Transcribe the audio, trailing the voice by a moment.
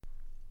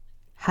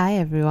Hi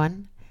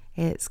everyone,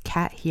 it's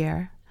Kat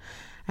here.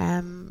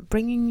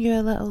 Bringing you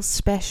a little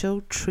special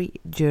treat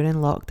during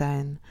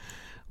lockdown.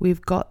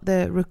 We've got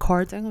the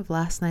recording of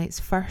last night's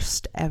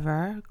first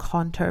ever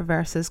Conter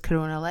versus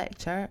Corona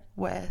lecture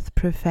with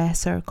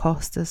Professor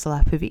Costas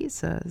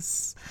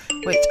Lapavitsas,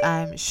 which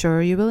I'm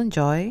sure you will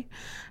enjoy.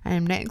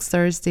 Next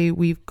Thursday,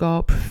 we've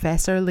got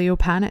Professor Leo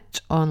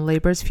Panich on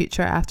Labour's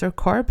future after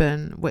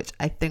Corbyn, which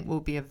I think will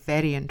be a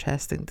very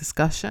interesting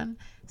discussion,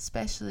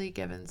 especially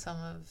given some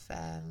of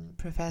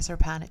Professor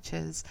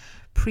Panich's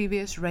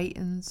previous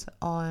writings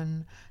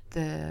on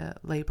the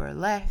Labour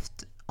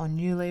left, on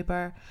New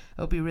Labour.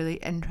 It'll be really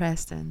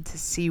interesting to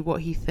see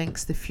what he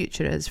thinks the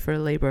future is for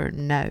Labour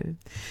now.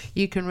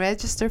 You can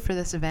register for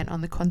this event on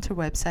the Conter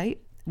website.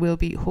 We'll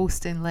be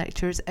hosting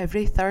lectures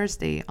every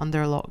Thursday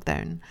under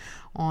lockdown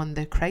on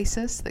the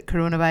crisis that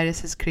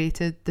coronavirus has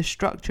created, the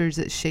structures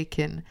it's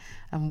shaken,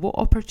 and what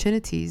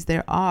opportunities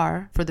there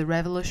are for the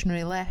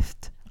revolutionary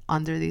left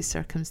under these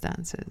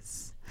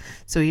circumstances.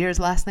 So here's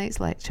last night's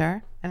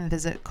lecture, and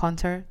visit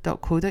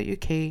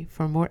conter.co.uk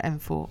for more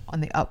info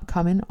on the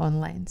upcoming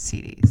online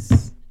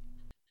series.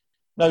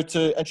 Now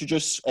to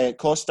introduce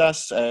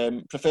Costas,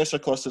 Professor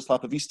Costas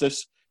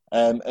Lapavitsas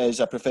is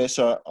a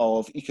Professor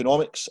of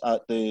Economics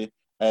at the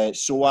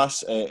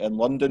SOAS in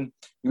London.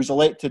 He was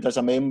elected as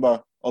a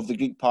member of the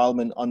Greek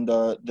Parliament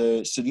under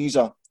the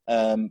Syriza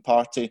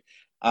party,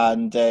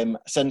 and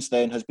since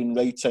then has been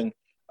writing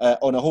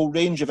on a whole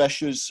range of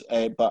issues,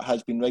 but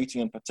has been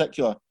writing in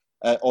particular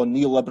on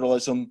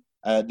neoliberalism,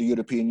 the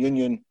European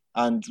Union,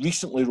 and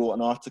recently wrote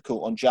an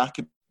article on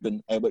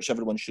Jacobin, which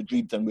everyone should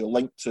read, and we'll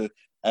link to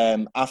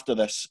after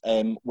this,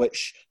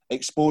 which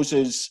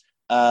exposes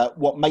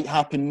what might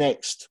happen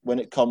next when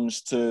it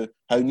comes to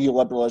how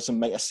neoliberalism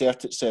might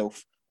assert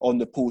itself on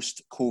the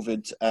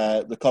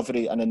post-COVID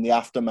recovery and in the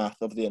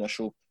aftermath of the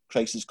initial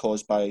crisis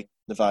caused by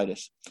the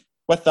virus.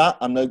 With that,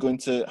 I'm now going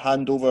to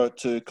hand over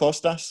to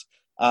Costas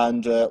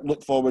and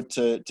look forward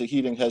to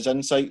hearing his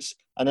insights.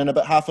 And in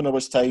about half an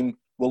hour's time,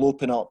 we'll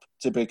open up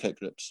to breakout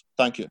groups.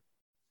 Thank you.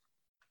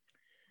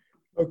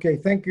 Okay,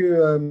 thank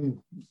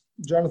you,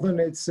 Jonathan.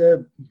 It's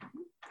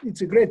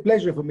a great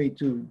pleasure for me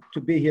to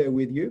be here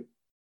with you.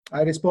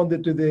 I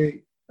responded to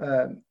the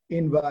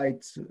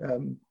invite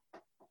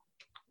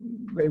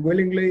very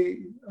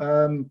willingly.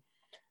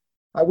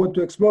 I want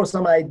to explore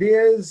some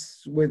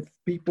ideas with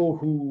people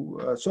who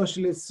are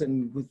socialists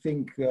and who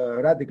think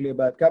radically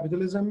about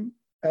capitalism,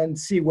 and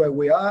see where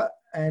we are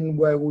and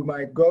where we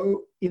might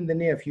go in the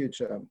near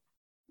future.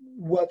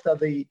 What are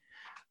the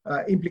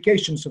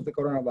implications of the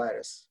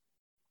coronavirus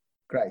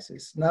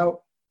crisis?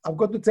 Now, I've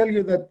got to tell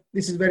you that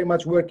this is very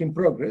much work in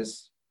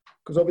progress,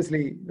 because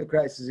obviously the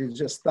crisis has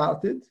just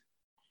started.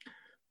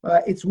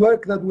 It's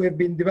work that we've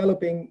been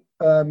developing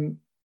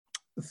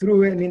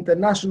through an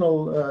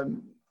international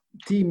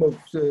team of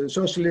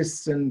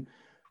socialists and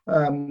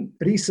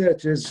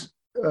researchers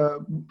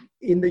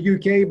in the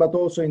UK, but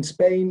also in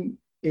Spain,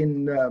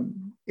 in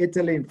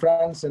Italy, in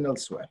France, and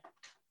elsewhere.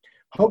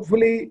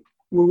 Hopefully,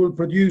 we will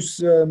produce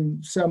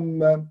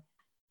some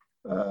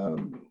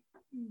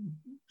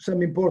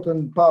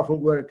important, powerful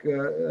work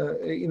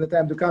in the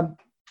time to come,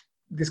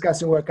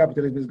 discussing where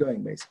capitalism is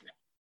going, basically.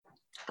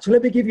 So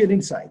let me give you an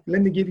insight.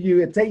 Let me give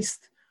you a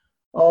taste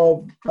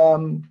of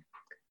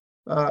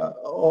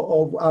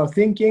our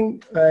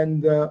thinking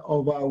and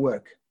of our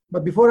work.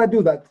 But before I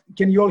do that,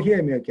 can you all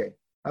hear me okay?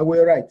 Are we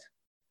all right?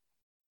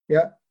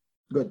 Yeah?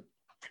 Good.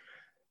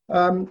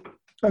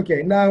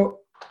 Okay, now,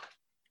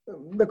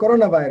 the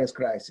coronavirus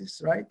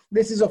crisis, right?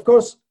 This is, of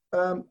course,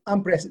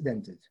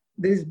 unprecedented.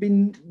 There's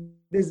been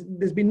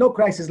no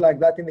crisis like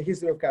that in the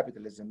history of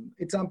capitalism.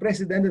 It's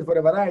unprecedented for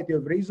a variety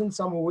of reasons,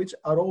 some of which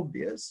are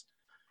obvious.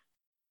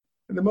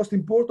 And the most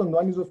important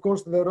one is, of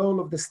course, the role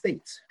of the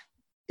state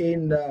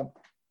in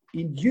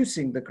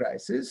inducing the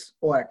crisis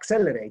or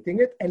accelerating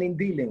it and in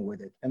dealing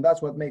with it. And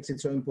that's what makes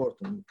it so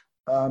important.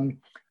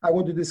 I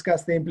want to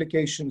discuss the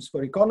implications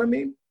for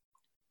economy,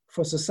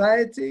 for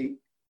society,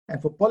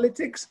 and for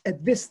politics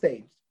at this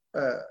stage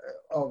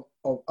of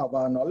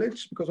our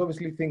knowledge, because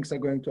obviously things are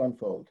going to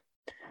unfold.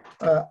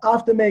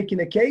 After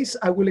making a case,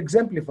 I will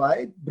exemplify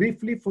it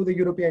briefly for the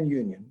European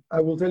Union.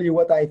 I will tell you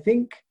what I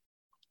think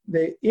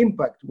the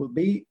impact will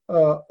be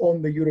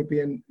on the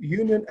European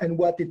Union and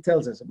what it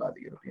tells us about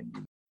the European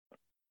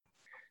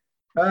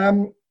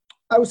Union.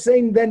 I was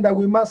saying then that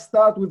we must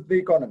start with the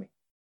economy,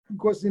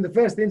 because in the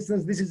first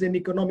instance, this is an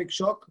economic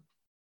shock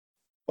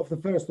of the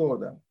first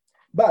order.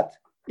 But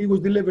it was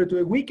delivered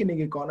to a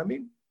weakening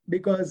economy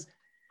because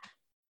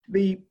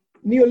the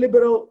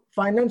neoliberal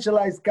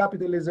financialized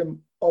capitalism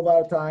of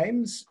our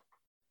times,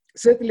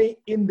 certainly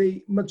in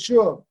the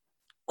mature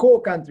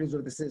core countries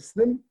of the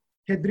system,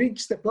 had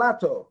reached a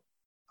plateau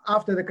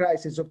after the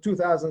crisis of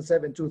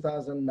 2007,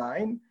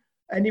 2009,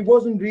 and it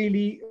wasn't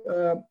really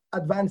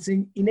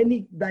advancing in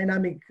any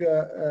dynamic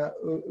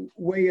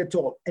way at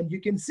all. And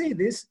you can see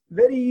this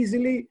very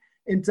easily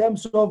in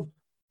terms of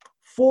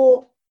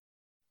four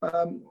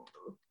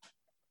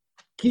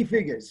key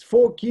figures,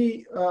 four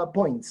key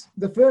points.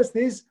 The first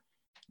is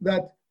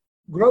that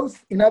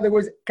growth, in other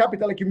words,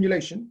 capital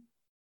accumulation,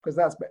 because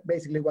that's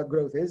basically what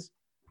growth is,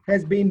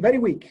 has been very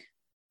weak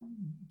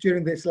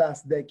during this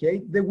last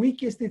decade. The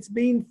weakest it's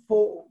been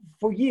for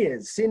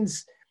years,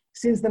 since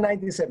the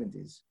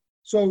 1970s.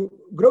 So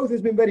growth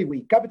has been very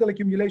weak. Capital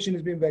accumulation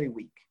has been very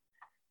weak.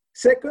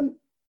 Second,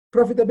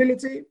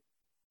 profitability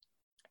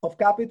of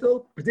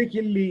capital,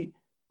 particularly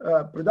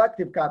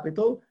productive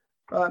capital,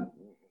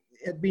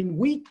 has been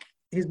weak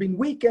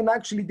and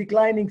actually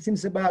declining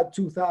since about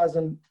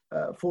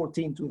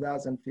 2014,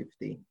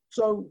 2015.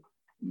 So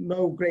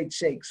no great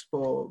shakes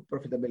for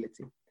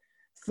profitability.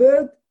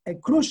 Third,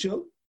 and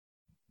crucial,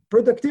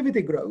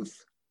 productivity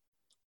growth,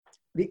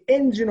 the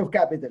engine of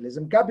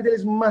capitalism.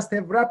 Capitalism must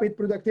have rapid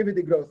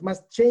productivity growth,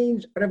 must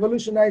change,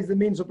 revolutionize the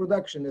means of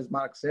production, as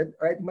Marx said,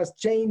 right? Must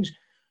change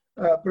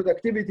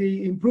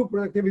productivity, improve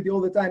productivity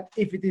all the time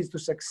if it is to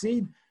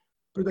succeed.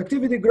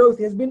 Productivity growth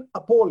has been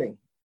appalling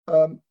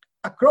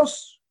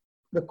across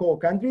the core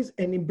countries,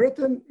 and in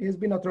Britain it has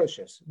been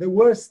atrocious, the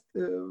worst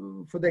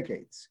for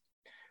decades.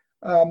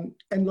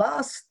 And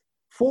last,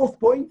 fourth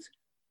point,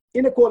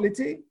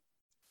 inequality,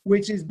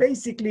 which is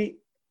basically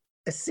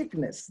a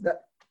sickness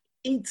that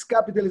eats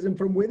capitalism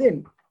from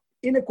within.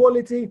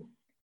 Inequality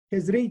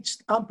has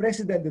reached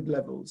unprecedented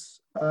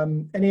levels,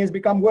 and it has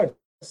become worse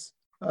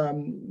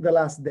the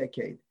last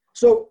decade.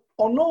 So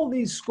on all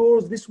these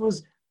scores, this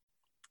was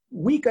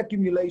weak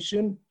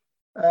accumulation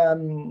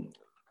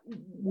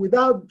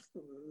without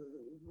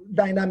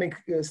dynamic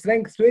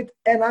strength to it,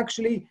 and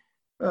actually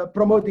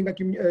promoting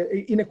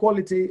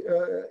inequality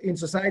in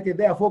society,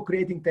 therefore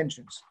creating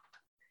tensions.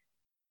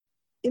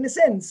 In a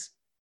sense,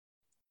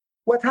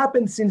 what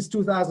happened since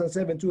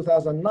 2007,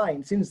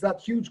 2009, since that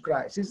huge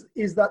crisis,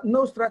 is that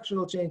no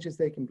structural change has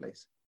taken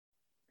place.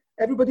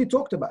 Everybody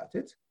talked about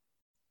it.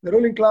 The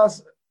ruling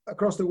class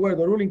across the world,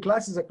 or ruling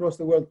classes across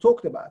the world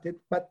talked about it,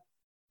 but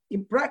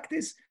in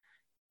practice,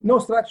 no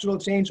structural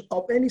change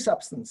of any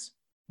substance.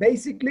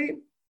 Basically,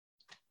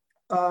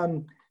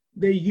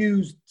 they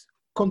used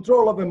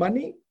control over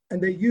money,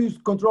 and they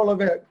used control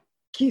over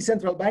key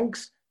central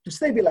banks to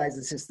stabilize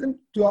the system,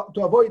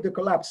 to avoid the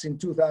collapse in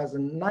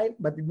 2009,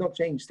 but did not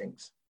change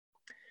things.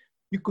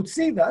 You could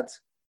see that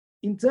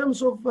in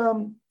terms of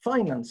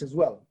finance as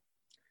well.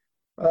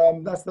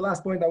 That's the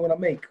last point I want to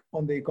make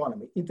on the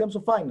economy, in terms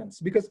of finance,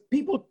 because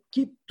people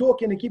keep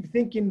talking and keep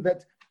thinking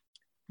that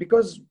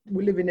because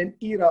we live in an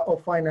era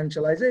of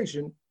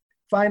financialization,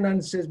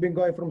 finance has been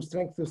going from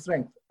strength to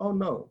strength. Oh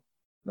no,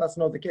 that's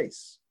not the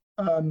case.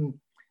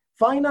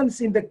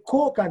 Finance in the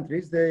core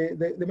countries,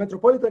 the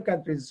metropolitan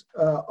countries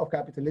of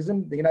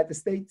capitalism, the United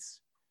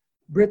States,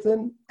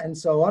 Britain, and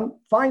so on,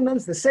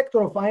 finance, the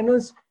sector of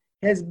finance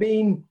has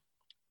been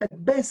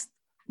at best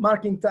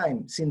marking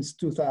time since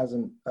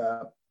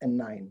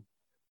 2009.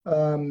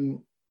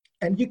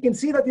 And you can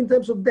see that in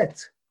terms of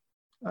debt.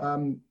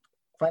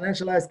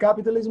 Financialized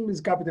capitalism is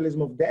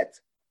capitalism of debt.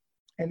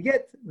 And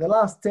yet, the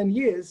last 10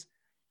 years,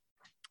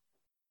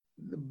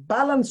 the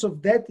balance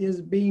of debt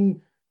has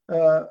been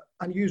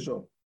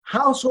unusual.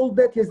 Household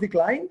debt has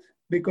declined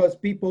because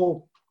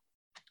people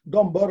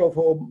don't borrow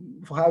for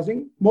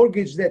housing.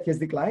 Mortgage debt has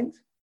declined.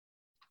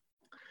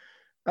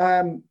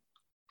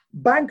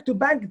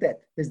 Bank-to-bank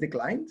debt has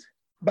declined,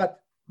 but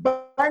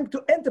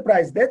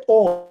bank-to-enterprise debt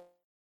or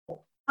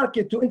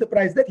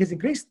market-to-enterprise debt has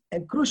increased,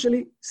 and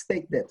crucially,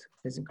 state debt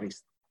has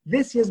increased.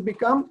 This has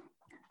become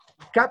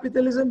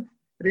capitalism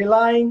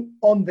relying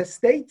on the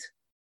state,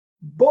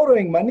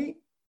 borrowing money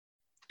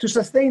to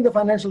sustain the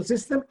financial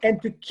system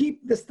and to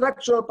keep the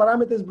structural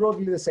parameters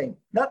broadly the same.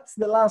 That's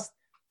the last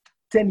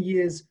 10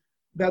 years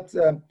that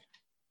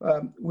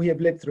we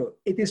have lived through.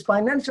 It is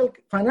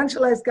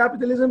financialized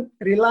capitalism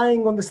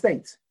relying on the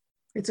state.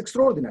 It's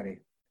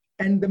extraordinary.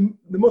 And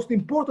the most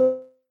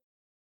important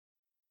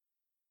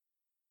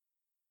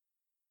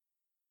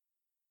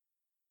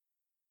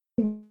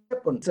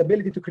weapon is the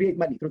ability to create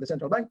money through the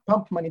central bank,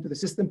 pump money into the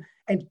system,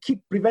 and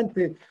prevent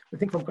the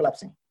thing from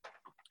collapsing.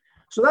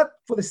 So that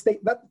for the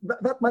state,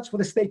 that much for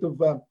the state of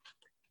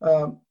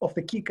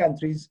the key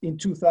countries in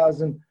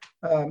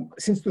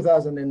since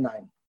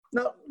 2009.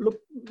 Now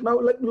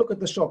look at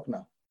the shock.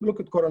 Now look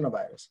at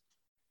coronavirus.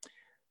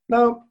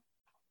 Now,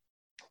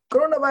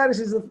 coronavirus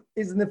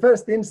is in the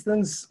first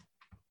instance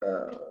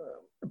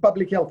a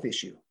public health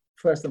issue,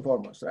 first and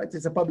foremost, right?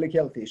 It's a public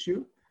health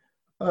issue,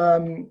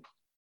 and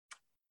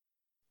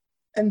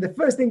the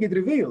first thing it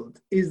revealed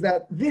is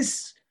that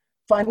this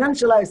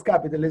financialized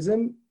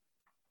capitalism,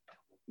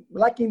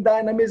 lacking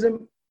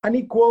dynamism,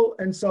 unequal,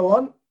 and so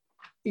on,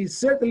 is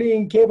certainly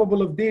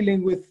incapable of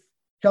dealing with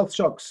health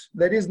shocks.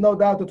 There is no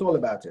doubt at all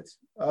about it.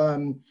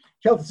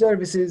 Health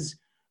services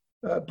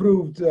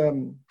proved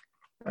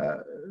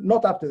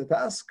not up to the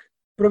task.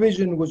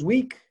 Provision was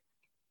weak.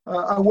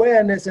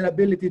 Awareness and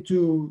ability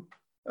to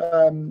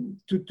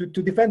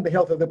defend the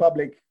health of the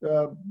public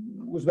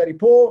was very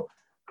poor.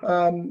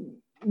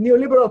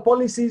 Neoliberal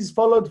policies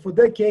followed for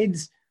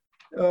decades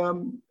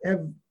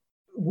have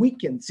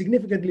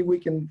significantly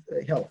weakened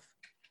health.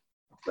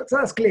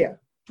 That's clear.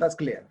 That's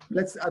clear.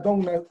 I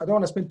don't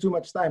want to spend too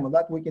much time on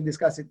that. We can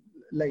discuss it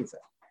later.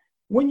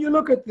 When you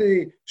look at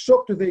the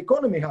shock to the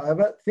economy,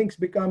 however, things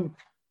become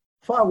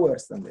far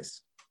worse than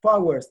this, far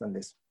worse than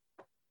this.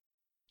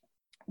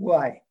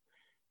 Why?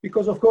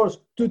 Because, of course,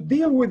 to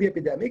deal with the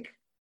epidemic,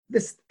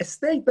 a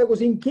state that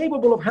was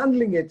incapable of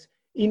handling it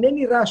in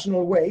any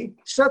rational way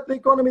shut the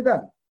economy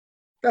down.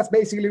 That's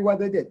basically what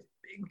they did.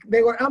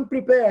 They were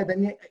unprepared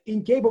and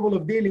incapable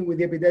of dealing with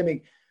the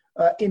epidemic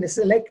in a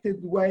selective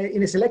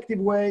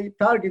way,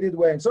 targeted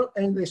way,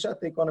 and they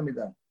shut the economy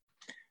down.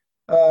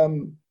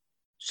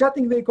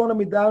 Shutting the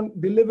economy down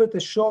delivered a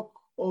shock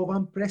of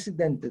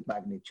unprecedented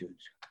magnitude.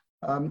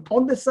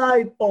 On the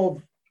side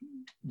of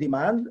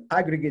demand,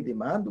 aggregate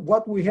demand,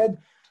 what we had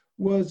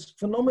was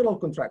phenomenal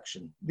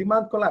contraction.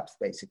 Demand collapsed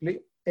basically,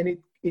 and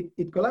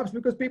it collapsed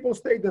because people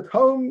stayed at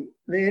home,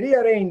 they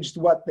rearranged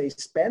what they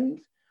spend,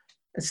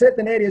 and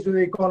certain areas of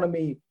the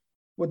economy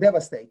were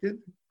devastated,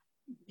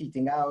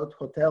 eating out,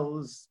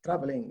 hotels,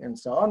 traveling, and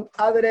so on.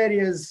 Other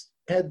areas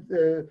had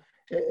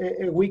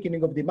a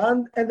weakening of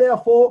demand, and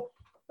therefore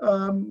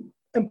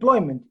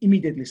employment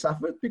immediately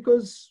suffered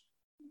because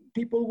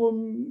people were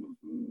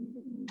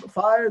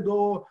fired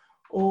or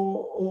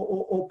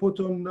put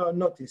on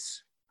notice.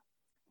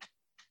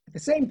 At the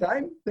same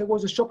time, there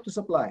was a shock to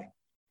supply.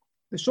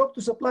 The shock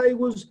to supply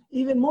was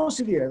even more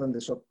severe than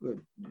the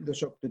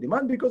shock to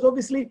demand, because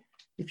obviously,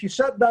 if you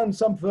shut down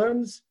some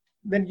firms,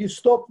 then you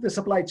stop the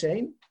supply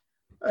chain,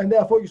 and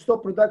therefore you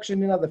stop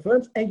production in other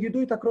firms, and you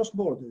do it across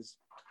borders.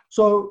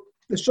 So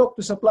the shock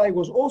to supply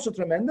was also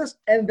tremendous,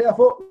 and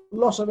therefore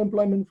loss of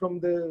employment from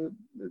the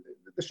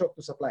shock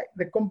to supply.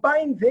 The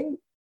combined thing,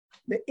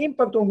 the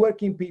impact on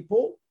working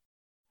people,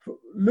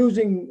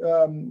 losing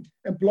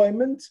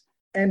employment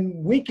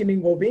and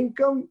weakening of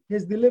income,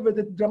 has delivered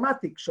a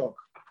dramatic shock,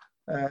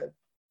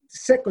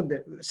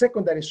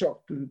 secondary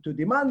shock to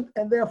demand,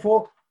 and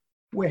therefore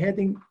we're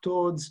heading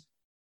towards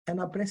an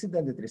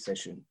unprecedented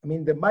recession. I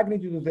mean, the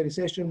magnitude of the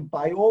recession,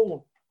 by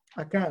all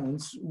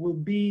accounts, will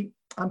be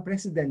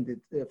unprecedented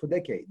for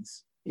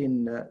decades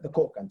in the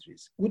core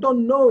countries. We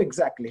don't know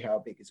exactly how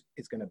big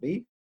it's going to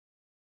be.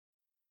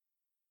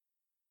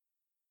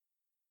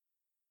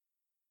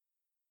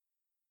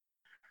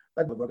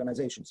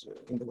 Organizations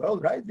in the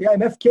world, right? The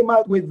IMF came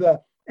out with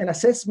an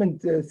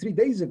assessment 3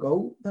 days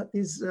ago that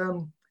is,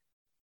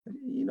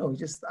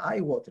 just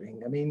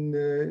eye-watering. I mean,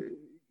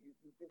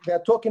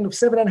 they're talking of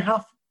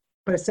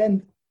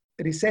 7.5%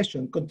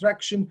 recession,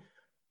 contraction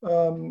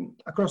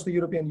across the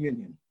European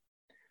Union.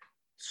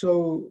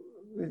 So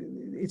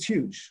it's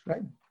huge,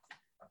 right?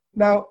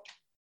 Now,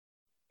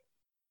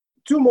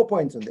 2 more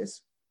points on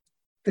this.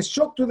 The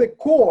shock to the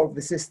core of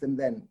the system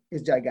then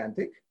is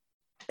gigantic.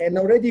 An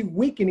already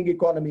weakening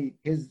economy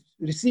has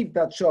received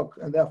that shock,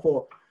 and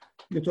therefore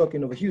you're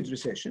talking of a huge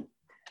recession.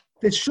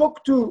 The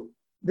shock to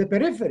the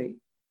periphery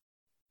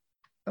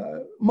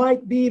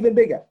might be even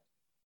bigger.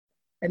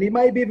 And it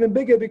might be even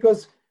bigger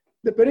because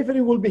the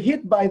periphery will be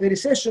hit by the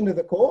recession of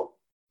the core,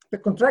 the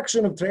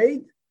contraction of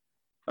trade,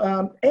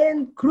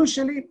 and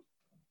crucially,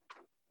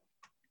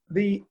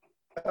 the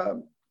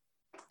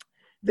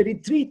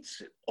retreat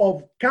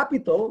of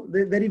capital,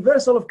 the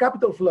reversal of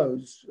capital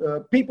flows.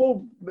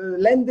 People,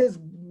 lenders,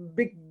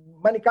 big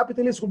money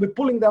capitalists will be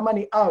pulling their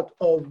money out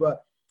of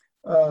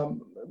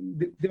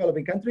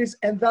developing countries,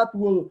 and that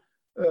will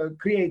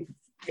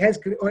has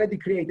already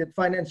created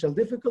financial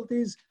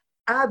difficulties.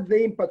 Add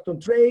the impact on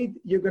trade,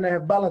 you're going to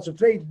have balance of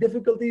trade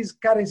difficulties,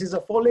 currencies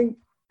are falling.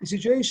 The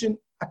situation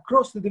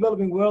across the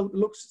developing world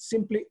looks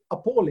simply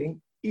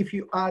appalling if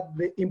you add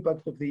the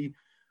impact of the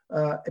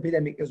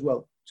epidemic as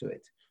well to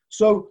it.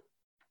 So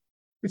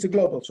it's a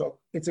global shock,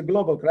 it's a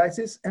global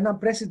crisis, an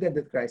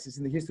unprecedented crisis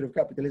in the history of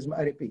capitalism,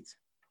 I repeat.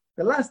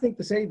 The last thing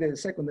to say, the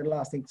second and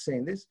last thing to say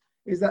in this,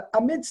 is that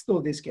amidst all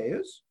this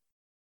chaos,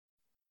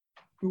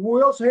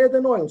 we also had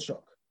an oil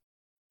shock.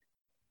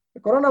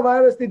 The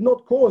coronavirus did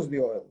not cause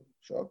the oil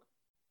shock.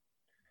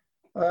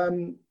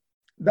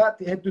 That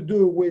had to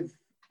do with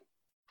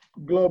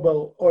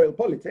global oil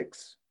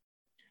politics,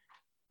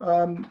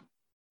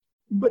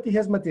 but it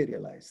has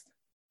materialized.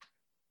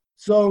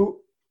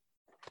 So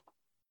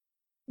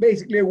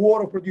basically a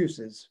war of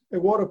producers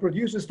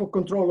for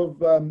control of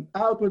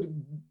outward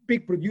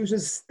big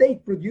producers,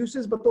 state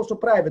producers, but also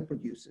private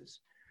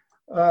producers.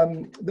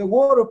 The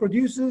war of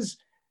producers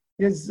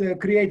has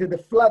created a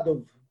flood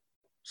of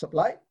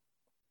supply,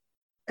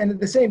 and at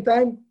the same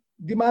time,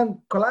 demand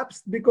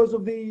collapsed because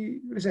of the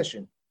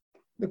recession.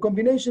 The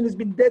combination has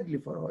been deadly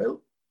for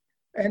oil,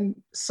 and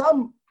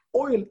some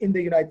oil in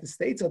the United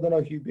States, I don't know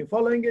if you've been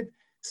following it,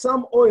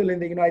 some oil in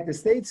the United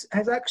States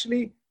has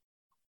actually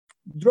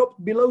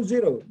dropped below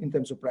zero in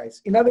terms of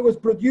price. In other words,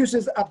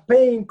 producers are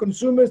paying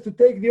consumers to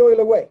take the oil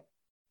away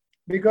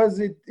because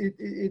it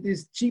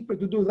is cheaper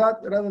to do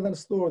that rather than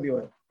store the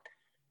oil.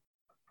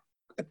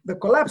 The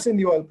collapse in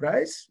the oil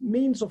price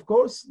means, of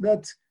course,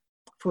 that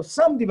for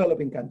some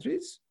developing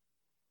countries,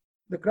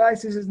 the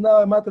crisis is now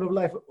a matter of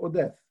life or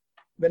death.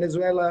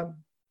 Venezuela,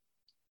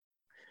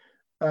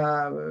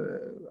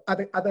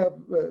 other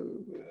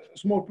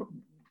small,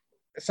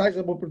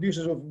 sizable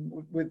producers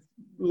with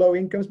low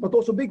incomes, but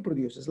also big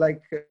producers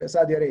like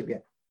Saudi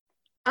Arabia.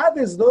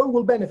 Others, though,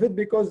 will benefit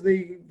because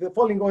the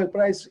falling oil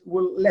price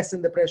will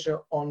lessen the pressure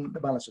on the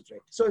balance of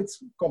trade. So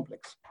it's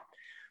complex.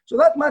 So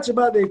that much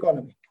about the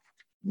economy.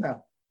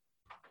 Now,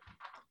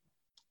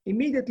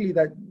 immediately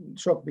that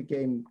shock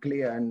became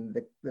clear and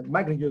the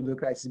magnitude of the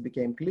crisis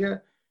became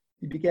clear,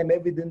 it became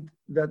evident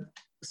that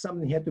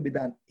something had to be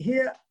done.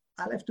 Here,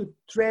 I'll have to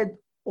tread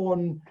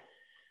on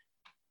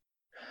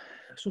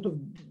sort of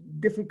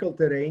difficult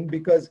terrain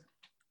because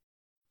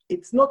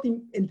it's not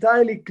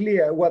entirely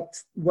clear what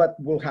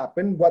will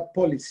happen, what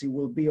policy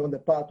will be on the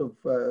part of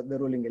the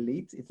ruling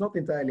elite. It's not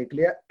entirely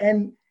clear.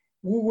 And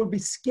we will be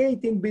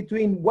skating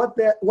between what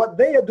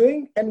they are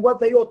doing and what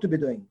they ought to be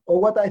doing, or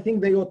what I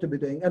think they ought to be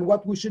doing, and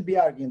what we should be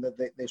arguing that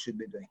they should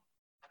be doing.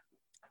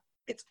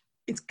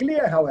 It's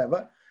clear,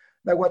 however,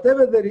 that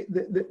whatever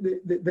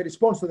the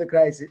response to the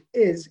crisis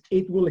is,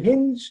 it will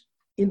hinge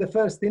in the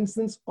first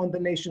instance on the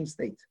nation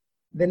state.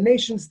 The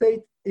nation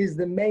state is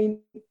the main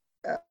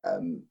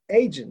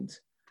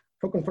agent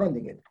for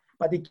confronting it,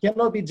 but it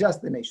cannot be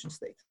just the nation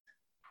state.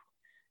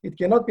 It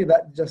cannot be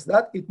just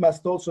that. It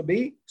must also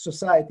be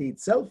society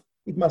itself.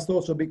 It must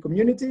also be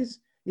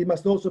communities. It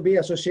must also be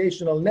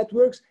associational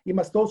networks. It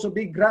must also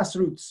be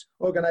grassroots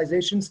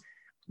organizations,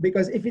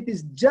 because if it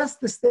is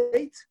just the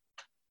state,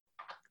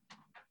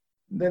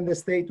 then the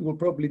state will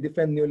probably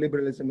defend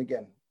neoliberalism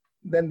again.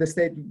 Then the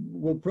state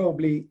will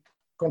probably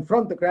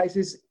confront the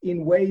crisis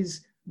in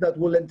ways that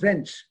will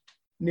entrench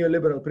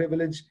neoliberal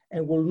privilege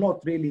and will not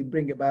really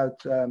bring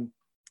about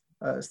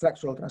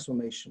structural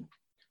transformation.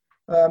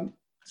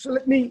 So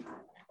let me,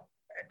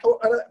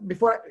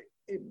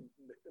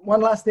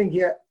 one last thing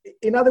here.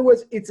 In other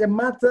words, it's a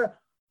matter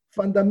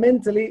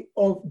fundamentally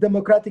of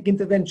democratic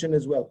intervention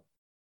as well.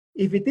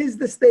 If it is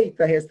the state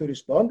that has to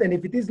respond, and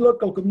if it is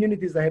local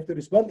communities that have to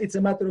respond, it's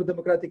a matter of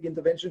democratic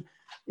intervention.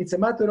 It's a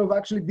matter of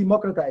actually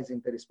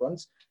democratizing the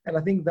response. And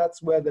I think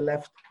that's where the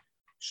left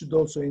should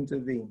also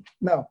intervene.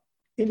 Now,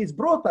 in its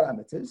broad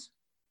parameters,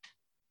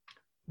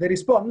 the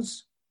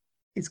response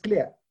is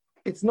clear.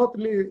 It's not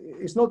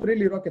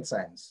really rocket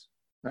science,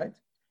 right?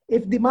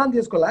 If demand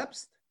has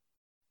collapsed,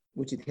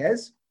 which it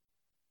has,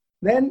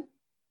 then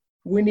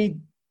we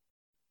need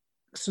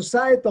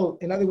societal,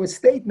 in other words,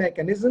 state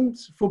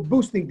mechanisms for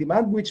boosting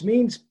demand, which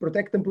means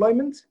protect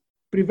employment,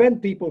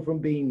 prevent people from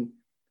being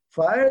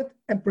fired,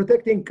 and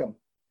protect income.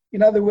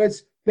 In other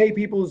words, pay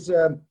people's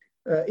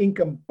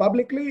income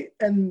publicly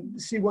and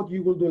see what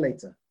you will do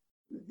later.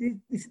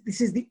 This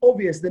is the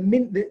obvious, the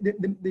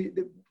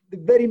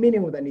very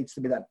minimum that needs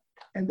to be done.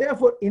 And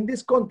therefore, in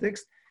this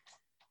context,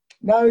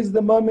 now is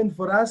the moment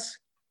for us,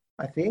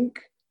 I think,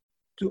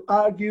 to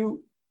argue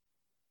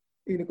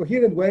in a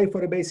coherent way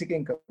for a basic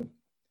income.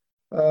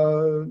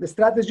 The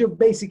strategy of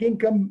basic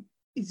income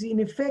is in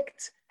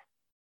effect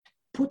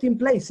put in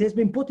place, has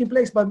been put in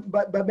place by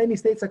many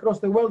states across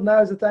the world.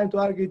 Now is the time to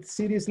argue it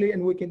seriously,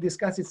 and we can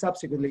discuss it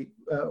subsequently,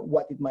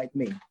 what it might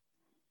mean.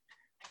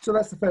 So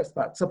that's the first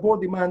part,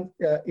 support demand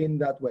in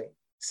that way.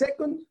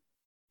 Second,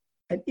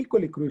 and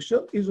equally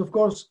crucial, is of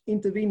course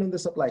intervene on the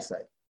supply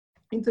side.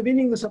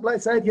 Intervening on the supply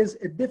side has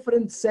a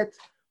different set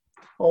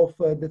of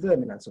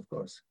determinants, of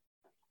course.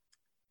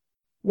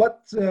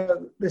 What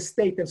the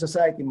state and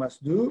society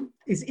must do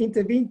is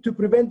intervene to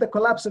prevent the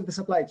collapse of the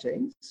supply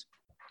chains.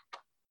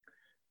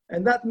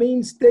 And that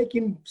means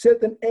taking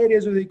certain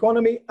areas of the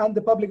economy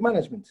under public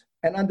management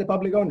and under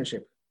public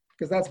ownership,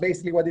 because that's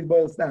basically what it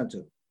boils down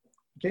to.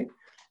 Okay?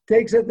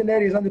 Take certain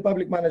areas under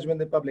public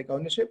management and public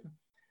ownership.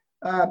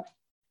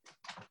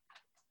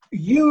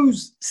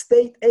 Use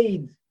state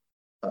aid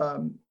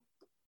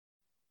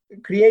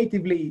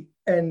creatively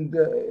and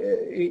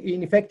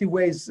in effective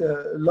ways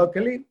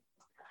locally.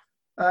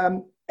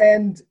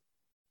 And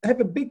have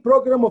a big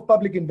program of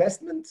public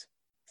investment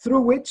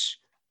through which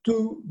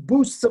to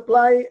boost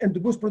supply and to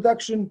boost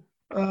production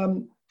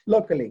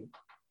locally.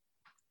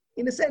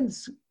 In a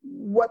sense,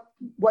 what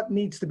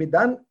needs to be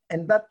done,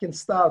 and that can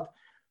start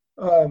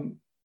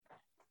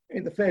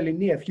in the fairly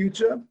near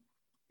future,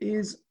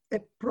 is a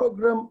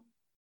program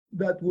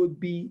that would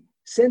be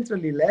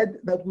centrally led,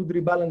 that would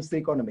rebalance the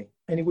economy.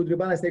 And it would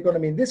rebalance the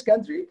economy in this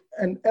country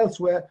and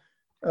elsewhere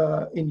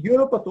in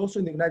Europe, but also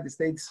in the United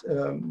States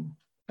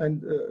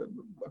and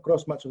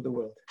across much of the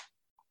world.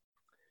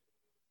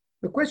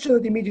 The question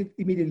that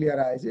immediately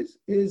arises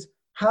is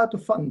how to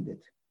fund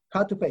it,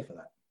 how to pay for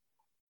that.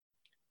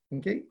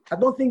 Okay, I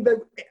don't think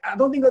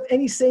that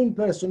any sane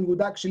person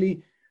would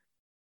actually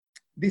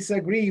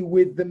disagree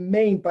with the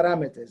main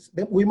parameters.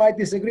 We might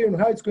disagree on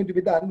how it's going to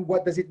be done.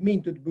 What does it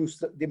mean to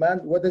boost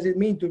demand? What does it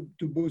mean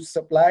to boost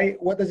supply?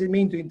 What does it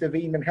mean to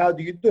intervene, and how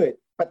do you do it?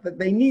 But that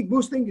they need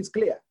boosting is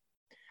clear.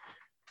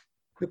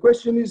 The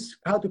question is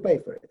how to pay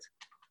for it.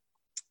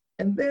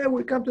 And there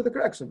we come to the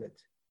crux of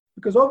it.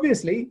 Because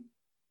obviously,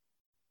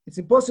 it's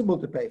impossible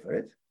to pay for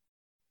it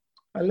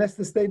unless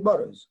the state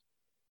borrows.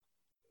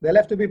 There'll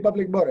have to be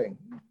public borrowing.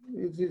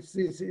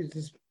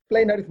 It's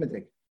plain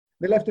arithmetic.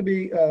 There'll have to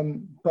be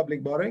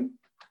public borrowing.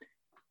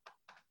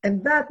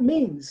 And that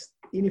means,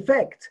 in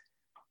effect,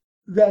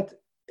 that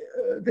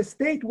the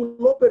state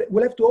will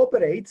have to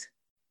operate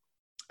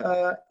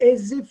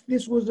as if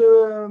this was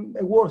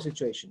a war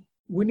situation.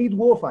 We need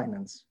war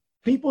finance.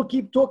 People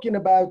keep talking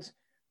about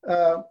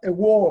a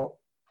war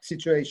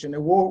situation,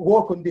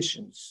 war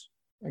conditions.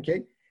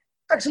 Okay,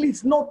 actually,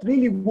 it's not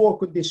really war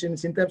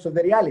conditions in terms of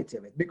the reality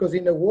of it, because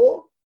in a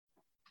war,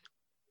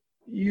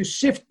 you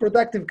shift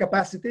productive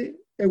capacity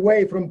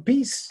away from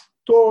peace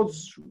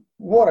towards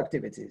war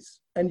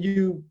activities, and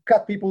you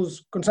cut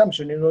people's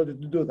consumption in order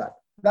to do that.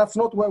 That's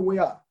not where we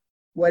are.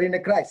 We're in a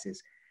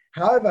crisis.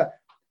 However,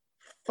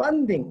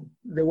 funding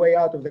the way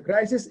out of the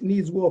crisis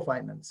needs war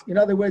finance. In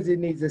other words, it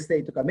needs the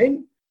state to come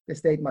in. The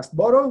state must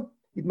borrow.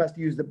 It must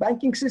use the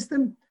banking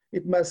system.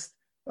 It must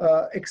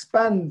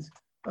expand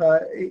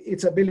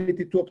its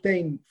ability to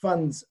obtain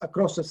funds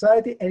across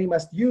society, and it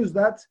must use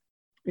that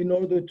in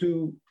order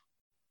to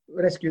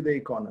rescue the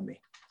economy.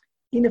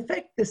 In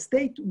effect, the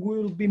state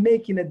will be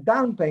making a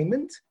down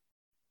payment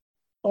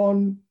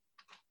on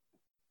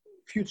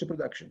future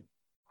production,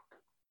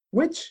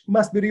 which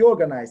must be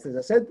reorganized, as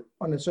I said,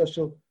 on a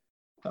social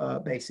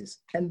basis.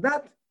 And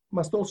that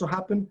must also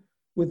happen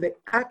with the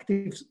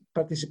active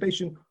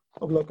participation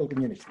of local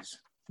communities.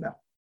 Now,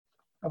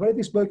 I've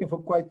already spoken for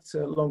quite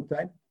a long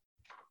time.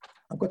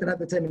 I've got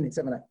another 10 minutes,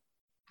 haven't I?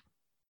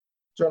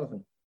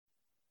 Jonathan,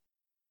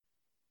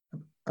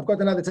 I've got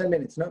another 10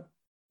 minutes, no?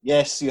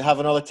 Yes, you have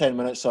another 10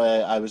 minutes. So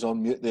I was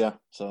on mute there.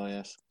 So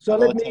yes. So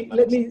let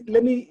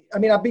me, I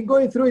mean, I've been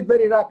going through it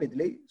very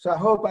rapidly. So I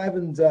hope I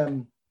haven't,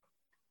 I've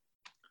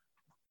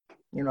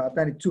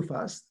done it too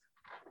fast,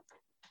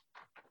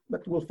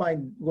 but we'll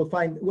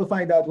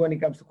find out when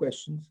it comes to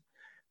questions.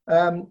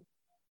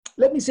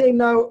 Let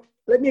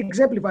me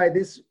exemplify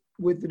this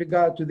with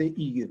regard to the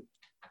EU.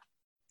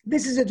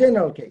 This is a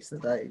general case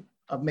that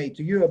I've made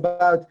to you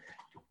about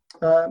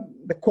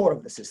the core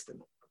of the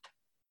system.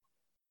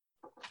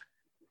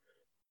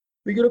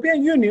 The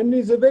European Union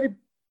is a very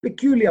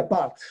peculiar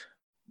part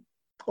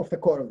of the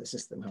core of the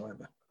system,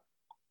 however.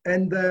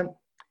 And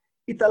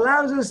it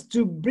allows us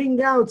to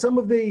bring out some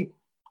of the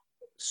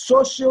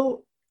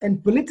social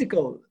and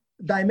political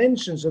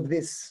dimensions of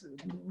this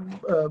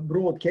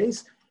broad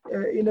case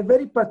in a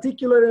very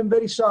particular and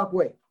very sharp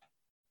way.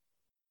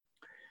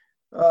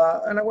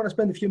 And I want to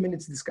spend a few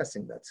minutes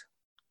discussing that.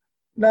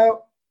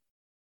 Now,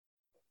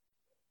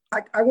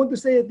 I want to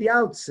say at the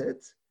outset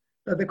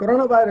that the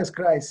coronavirus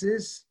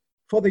crisis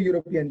for the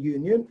European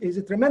Union is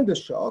a tremendous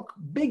shock,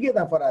 bigger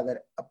than for other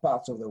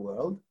parts of the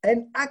world,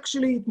 and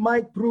actually it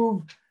might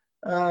prove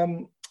a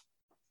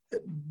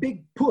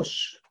big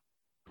push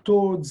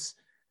towards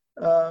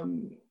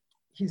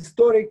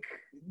historic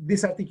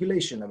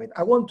disarticulation of it.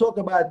 I won't talk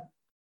about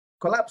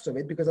collapse of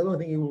it because I don't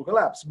think it will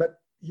collapse,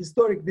 but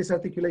historic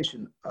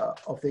disarticulation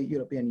of the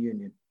European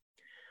Union.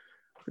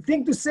 The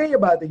thing to say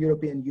about the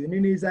European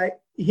Union is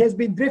that it has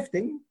been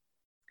drifting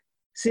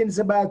since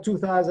about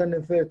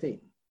 2013.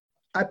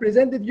 I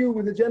presented you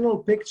with a general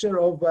picture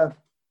of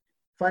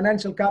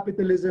financial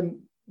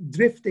capitalism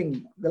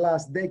drifting the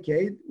last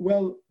decade.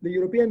 Well, the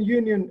European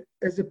Union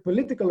as a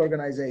political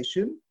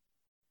organization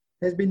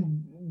has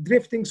been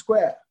drifting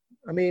square.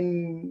 I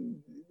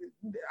mean,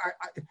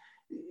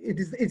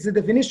 it's the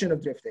definition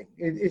of drifting.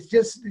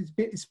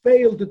 It's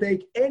failed to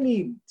take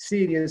any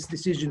serious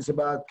decisions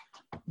about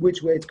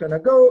which way it's going to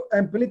go.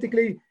 And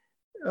politically,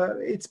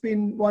 it's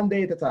been one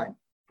day at a time.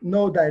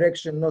 No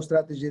direction, no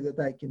strategy that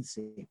I can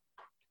see.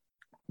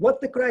 What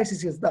the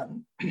crisis has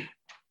done,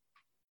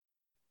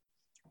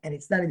 and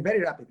it's done it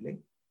very rapidly,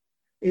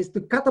 is to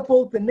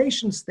catapult the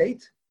nation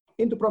state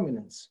into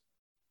prominence.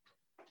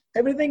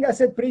 Everything I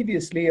said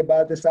previously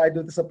about the side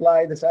of the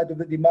supply, the side of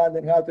the demand,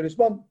 and how to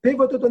respond,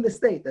 pivoted on the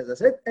state, as I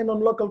said, and on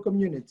local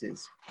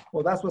communities.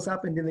 Well, that's what's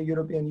happened in the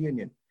European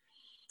Union.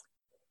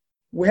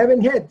 We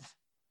haven't had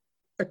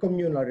a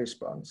communal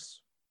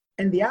response,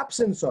 and the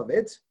absence of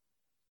it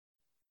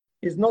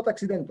is not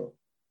accidental.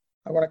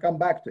 I want to come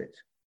back to it.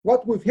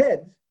 What we've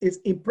had is,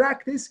 in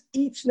practice,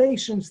 each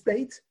nation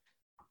state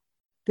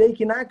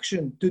taking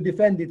action to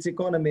defend its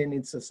economy and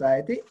its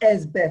society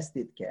as best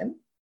it can.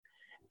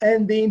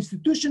 And the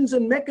institutions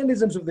and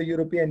mechanisms of the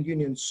European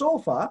Union so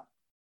far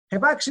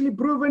have actually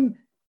proven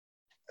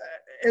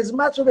as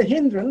much of a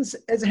hindrance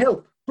as a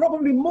help,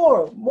 probably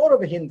more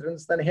of a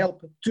hindrance than a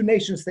help to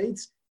nation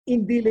states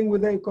in dealing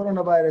with the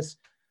coronavirus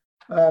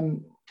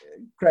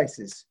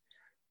crisis.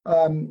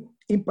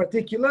 In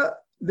particular,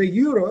 the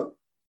euro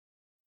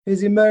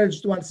has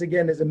emerged once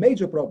again as a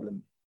major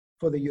problem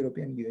for the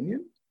European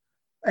Union.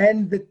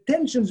 And the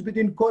tensions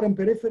between core and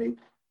periphery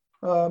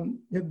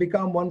have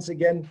become once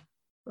again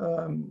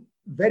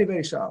very,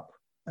 very sharp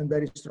and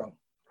very strong.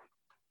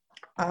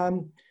 I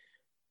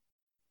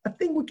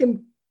think we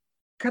can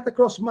cut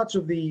across much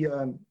of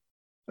the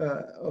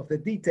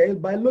detail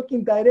by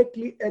looking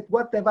directly at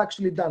what they've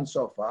actually done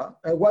so far,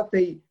 what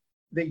the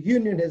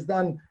Union has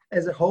done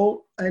as a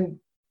whole, and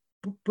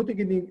putting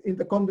it in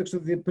the context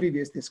of the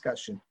previous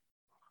discussion.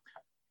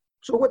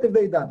 So what have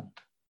they done?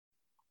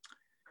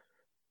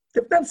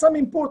 They've done some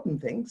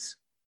important things,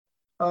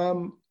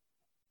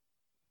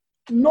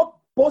 not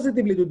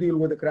positively to deal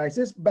with the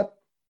crisis, but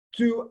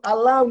to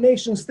allow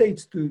nation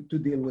states to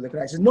deal with the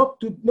crisis, not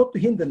to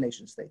hinder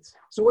nation states.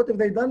 So what have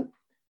they done?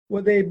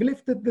 Well, they've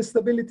lifted the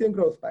Stability and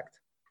Growth Pact.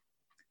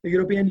 The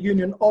European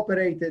Union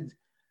operated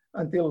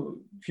until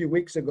a few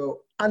weeks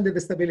ago under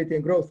the Stability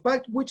and Growth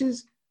Pact, which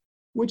is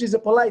a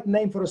polite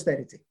name for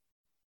austerity.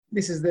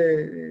 This is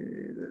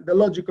the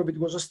logic of it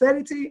was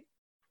austerity,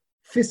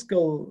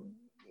 fiscal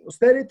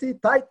austerity,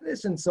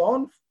 tightness, and so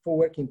on, for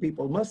working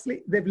people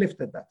mostly. They've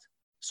lifted that.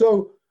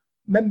 So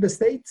member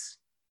states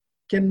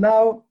can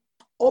now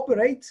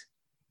operate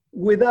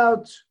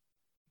without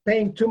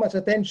paying too much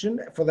attention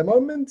for the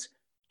moment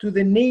to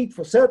the need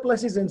for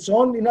surpluses and so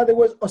on. In other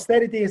words,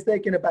 austerity has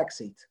taken a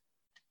backseat.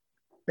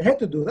 They had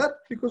to do that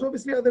because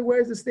obviously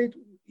otherwise the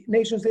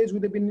nation states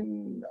would have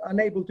been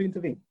unable to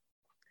intervene.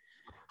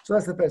 So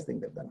that's the first thing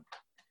they've done.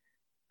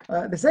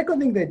 The second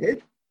thing they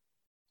did,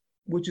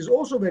 which is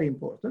also very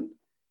important,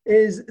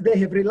 is they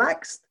have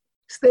relaxed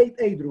state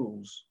aid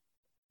rules.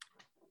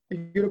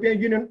 The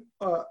European Union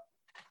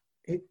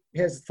it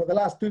has, for the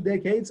last 2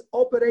 decades,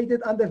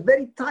 operated under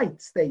very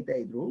tight state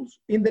aid rules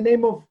in the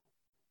name of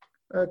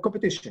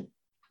competition,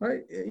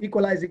 right?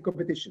 Equalizing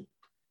competition.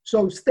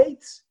 So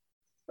states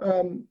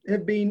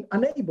have been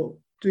unable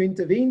to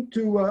intervene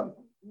to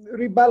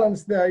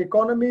rebalance their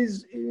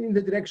economies in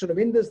the direction of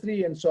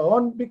industry and so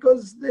on,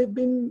 because they've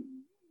been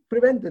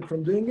prevented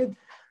from doing it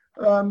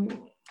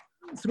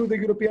through the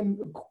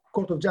European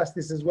Court of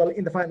Justice as well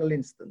in the final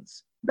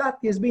instance. That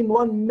has been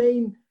one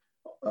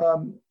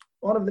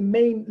of the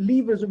main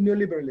levers of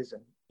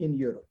neoliberalism in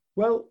Europe.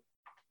 Well,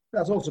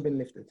 that's also been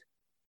lifted.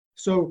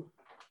 So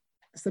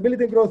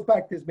Stability and Growth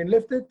Pact has been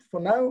lifted for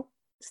now.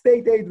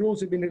 State aid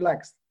rules have been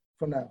relaxed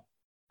for now.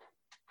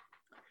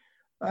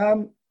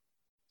 The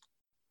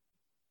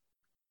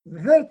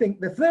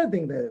third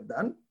thing they have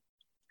done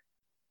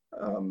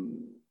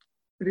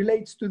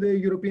relates to the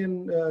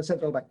European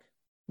Central Bank,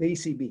 the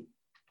ECB.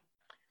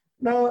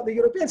 Now, the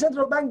European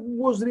Central Bank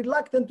was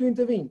reluctant to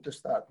intervene to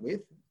start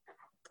with.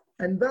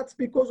 And that's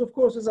because, of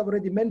course, as I've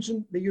already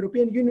mentioned, the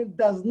European Union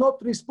does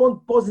not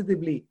respond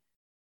positively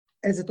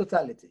as a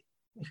totality.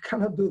 It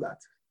cannot do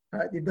that.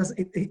 Right?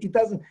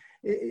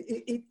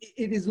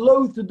 It is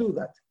loath to do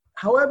that.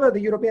 However, the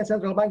European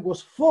Central Bank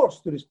was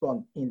forced to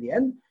respond in the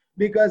end,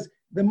 because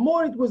the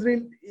more it was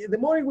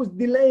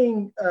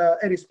delaying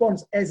a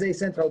response as a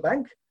central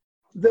bank,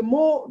 the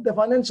more the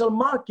financial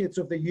markets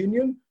of the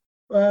Union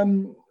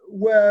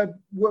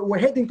were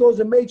heading towards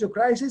a major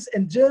crisis,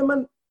 and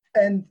German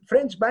and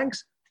French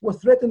banks were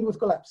threatened with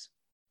collapse.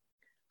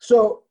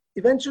 So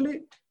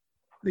eventually,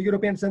 the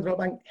European Central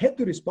Bank had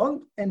to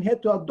respond and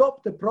had to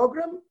adopt a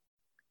program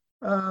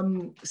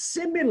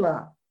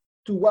similar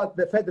to what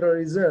the Federal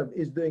Reserve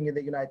is doing in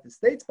the United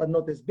States, but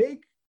not as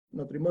big,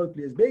 not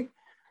remotely as big.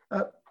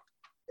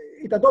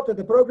 It adopted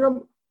a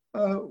program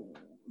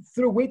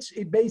through which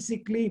it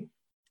basically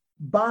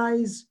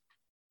buys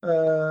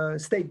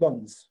state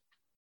bonds.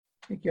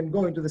 It can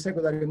go into the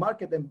secondary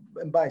market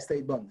and buy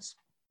state bonds.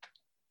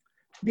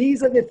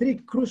 These are the three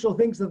crucial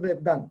things that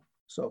they've done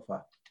so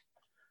far.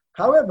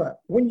 However,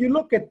 when you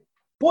look at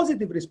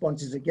positive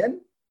responses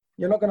again,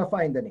 you're not going to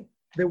find any.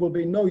 There will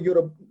be no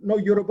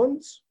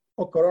Eurobonds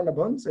or Corona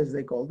bonds, as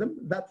they call them.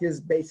 That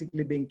is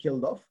basically being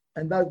killed off.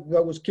 And that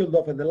was killed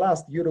off at the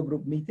last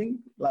Eurogroup meeting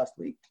last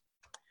week.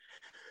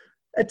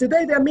 And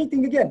today they're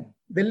meeting again.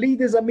 The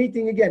leaders are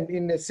meeting again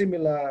in a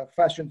similar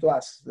fashion to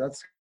us.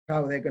 That's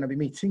how they're going to be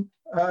meeting,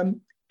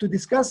 to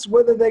discuss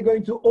whether they're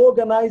going to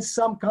organize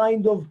some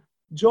kind of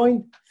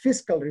joint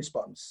fiscal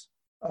response.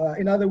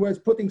 In other words,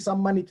 putting some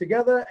money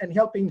together and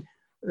helping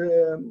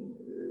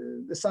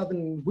the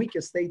southern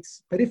weaker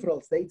states,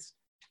 peripheral states,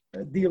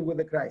 deal with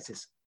the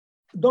crisis.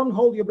 Don't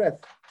hold your breath.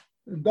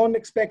 Don't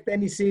expect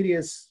any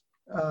serious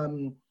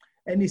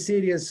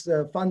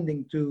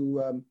funding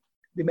to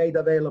be made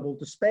available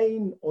to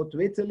Spain or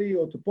to Italy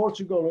or to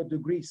Portugal or to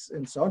Greece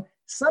and so on.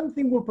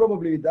 Something will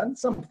probably be done,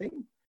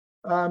 something,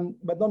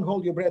 but don't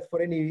hold your breath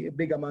for any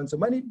big amounts of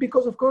money,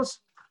 because of course,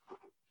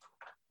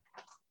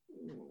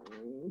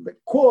 the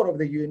core of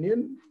the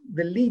Union,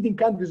 the leading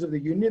countries of the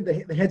Union,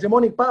 the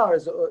hegemonic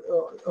powers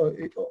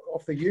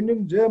of the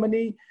Union,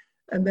 Germany,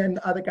 and then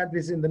other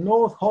countries in the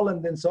north,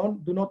 Holland and so on,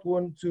 do not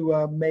want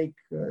to make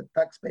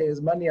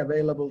taxpayers' money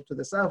available to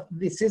the south.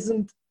 This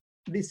isn't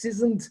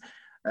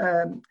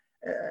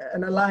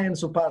an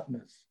alliance of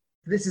partners.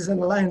 This is an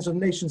alliance of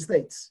nation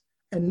states.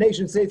 And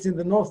nation states in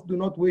the north do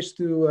not wish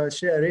to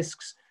share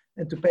risks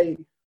and to pay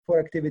for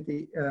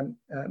activity and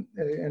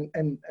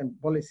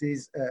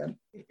policies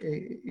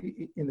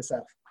in the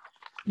south.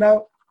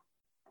 Now,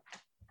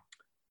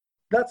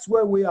 that's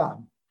where we are.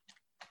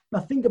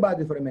 Now think about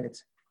it for a minute.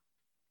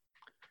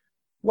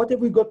 What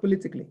have we got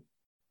politically?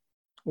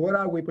 Where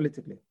are we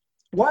politically?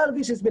 While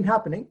this has been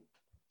happening,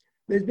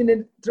 there's been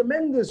a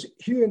tremendous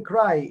hue and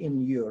cry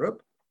in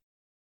Europe,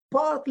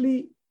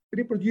 partly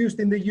reproduced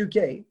in the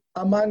UK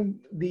among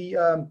the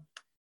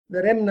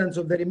remnants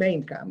of the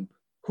Remain camp,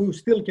 who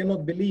still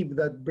cannot believe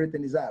that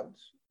Britain is out.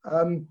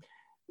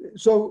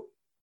 So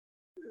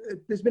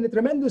there's been a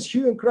tremendous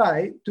hue and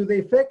cry to the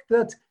effect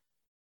that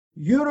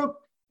Europe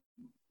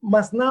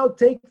must now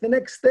take the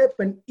next step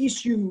and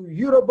issue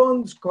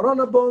Eurobonds,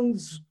 Corona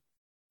bonds,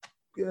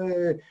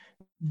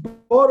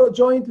 borrow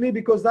jointly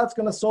because that's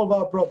going to solve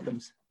our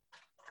problems.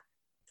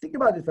 Think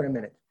about it for a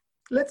minute.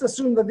 Let's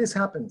assume that this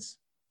happens.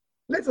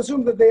 Let's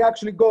assume that they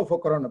actually go for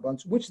Corona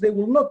bonds, which they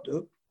will not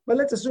do, but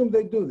let's assume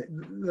they do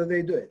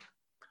it.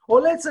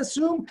 Or let's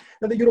assume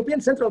that the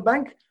European Central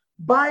Bank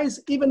buys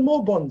even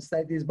more bonds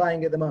than it is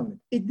buying at the moment.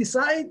 It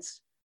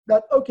decides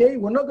that, okay,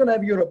 we're not going to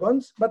have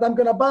Eurobonds, but I'm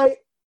going to buy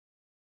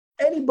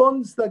any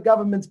bonds that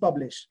governments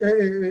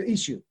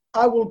issue.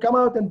 I will come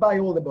out and buy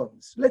all the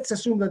bonds. Let's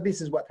assume that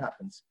this is what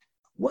happens.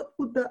 What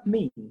would that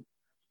mean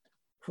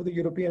for the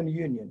European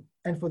Union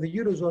and for the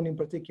Eurozone in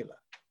particular?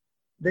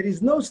 There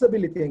is no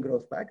Stability and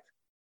Growth Pact.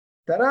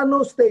 There are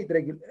no state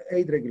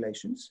aid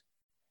regulations.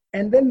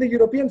 And then the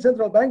European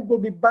Central Bank will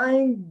be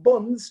buying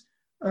bonds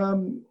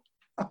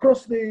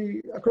across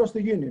the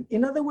Union.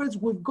 In other words,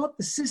 we've got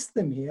the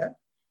system here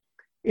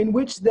in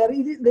which there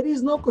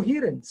is no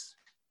coherence.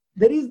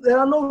 There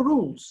are no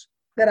rules.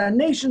 There are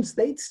nation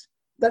states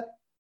that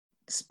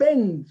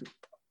spend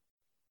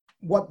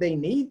what they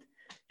need,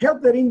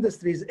 help their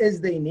industries as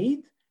they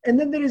need, and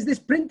then there is this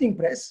printing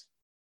press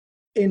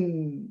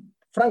in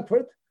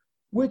Frankfurt,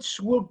 which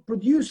will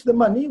produce the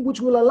money,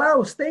 which will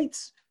allow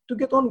states to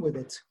get on with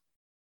it.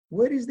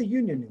 Where is the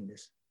union in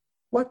this?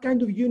 What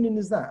kind of union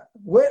is that?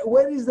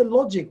 Where is the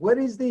logic? Where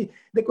is the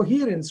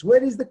coherence?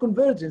 Where is the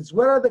convergence?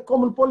 Where are the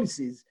common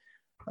policies?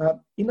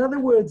 In other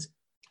words,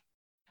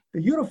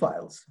 the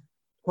Europhiles,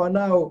 who are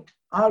now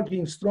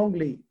arguing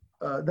strongly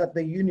that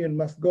the union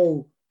must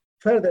go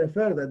further and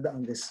further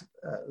down this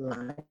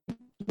line,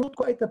 don't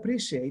quite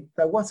appreciate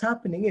that what's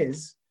happening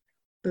is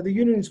that the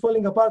union is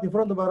falling apart in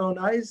front of our own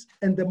eyes,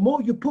 and the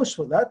more you push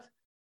for that,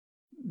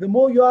 the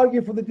more you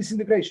argue for the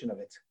disintegration of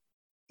it.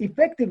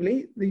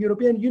 Effectively, the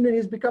European Union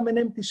has become an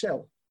empty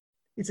shell.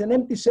 It's an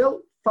empty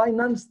shell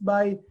financed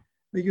by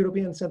the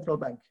European Central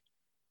Bank.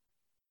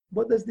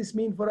 What does this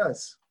mean for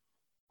us,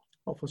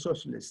 or for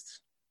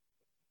socialists?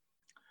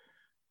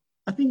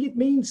 I think it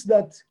means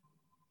that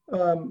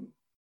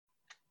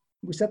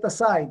we set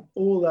aside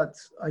all that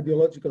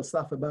ideological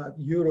stuff about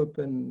Europe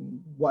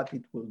and what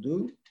it will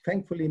do.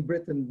 Thankfully, in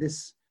Britain,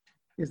 this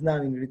is now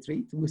in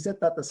retreat. We set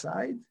that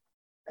aside,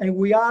 and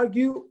we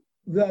argue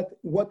that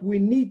what we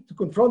need to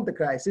confront the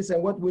crisis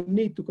and what we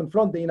need to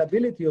confront the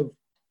inability of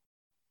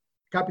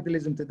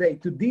capitalism today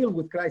to deal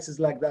with crises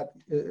like that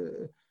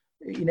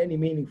in any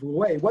meaningful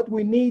way, what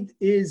we need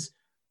is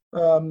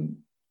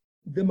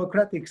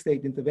democratic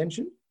state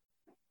intervention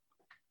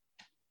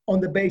on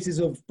the basis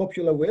of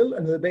popular will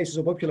and on the basis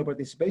of popular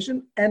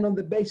participation and on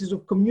the basis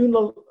of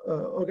communal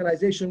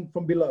organization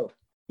from below.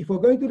 If we're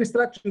going to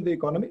restructure the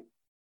economy,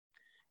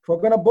 if we're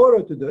going to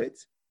borrow to do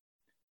it,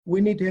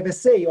 we need to have a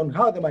say on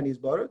how the money is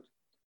borrowed,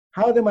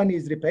 how the money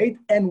is repaid,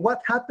 and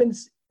what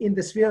happens in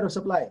the sphere of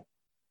supply.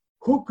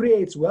 Who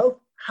creates wealth,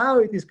 how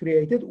it is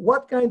created,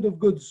 what kind of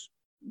goods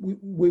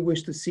we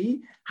wish to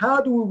see,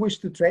 how do we wish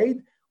to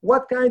trade,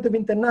 what kind of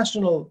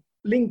international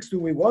links do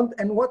we want,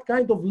 and what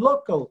kind of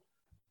local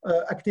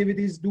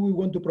activities do we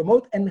want to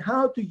promote, and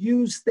how to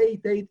use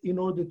state aid in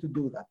order to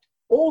do that.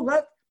 All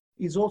that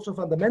is also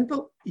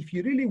fundamental if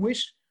you really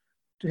wish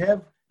to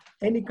have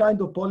any kind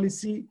of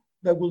policy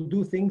that will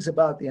do things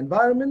about the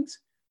environment,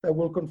 that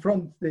will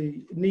confront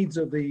the needs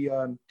of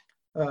the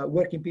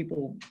working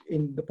people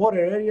in the poorer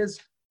areas,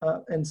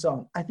 and so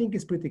on. I think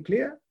it's pretty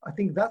clear. I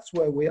think that's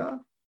where we are.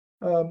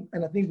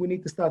 And I think we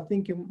need to start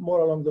thinking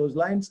more along those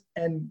lines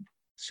and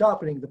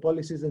sharpening the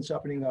policies and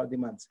sharpening our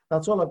demands.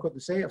 That's all I've got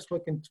to say. I've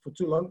spoken for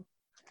too long.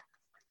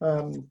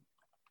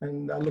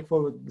 And I look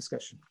forward to the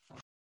discussion.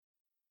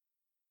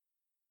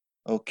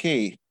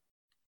 Okay,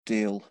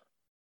 Dale.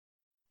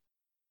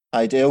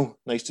 Hi, Dale.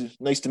 Nice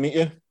to meet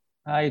you.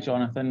 Hi,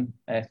 Jonathan.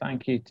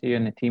 Thank you to you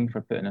and the team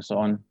for putting us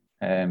on.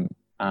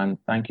 And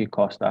thank you,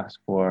 Costas,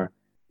 for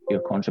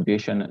your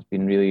contribution. It's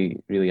been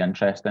really, really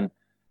interesting.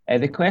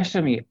 The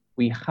question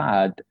we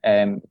had,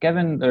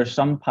 given there's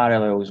some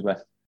parallels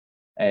with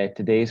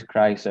today's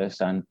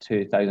crisis and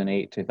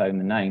 2008,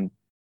 2009,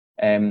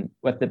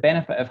 with the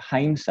benefit of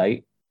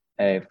hindsight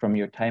from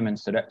your time in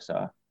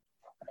Syriza,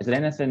 is there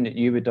anything that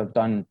you would have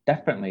done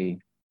differently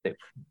that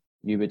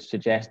you would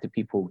suggest to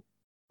people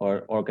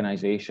or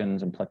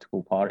organisations and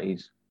political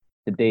parties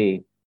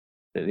today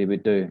that they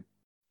would do?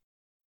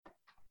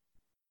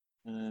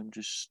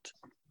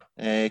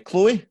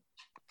 Chloe.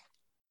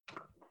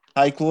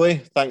 Hi,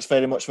 Chloe. Thanks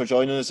very much for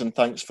joining us, and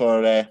thanks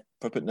for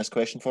putting this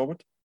question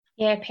forward.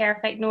 Yeah,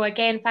 perfect. No,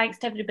 again, thanks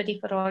to everybody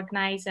for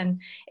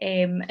organising.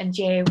 And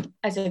yeah,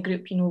 as a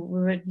group, we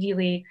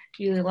really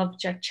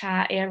loved your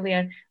chat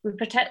earlier. We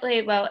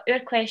particularly, well, our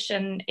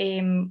question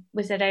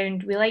was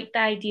around, we like the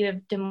idea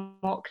of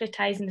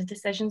democratising the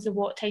decisions of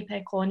what type of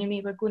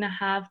economy we're going to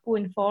have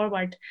going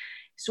forward.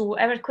 So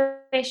our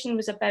question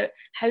was about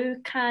how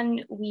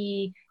can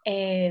we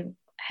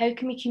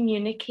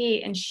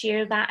communicate and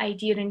share that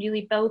idea and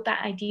really build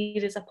that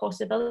idea as a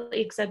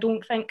possibility? Because I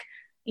don't think,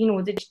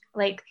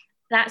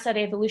 that's a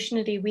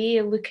revolutionary way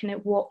of looking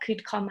at what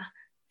could come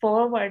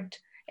forward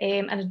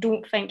And I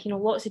don't think,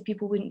 lots of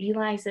people wouldn't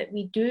realise that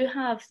we do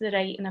have the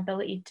right and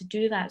ability to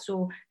do that.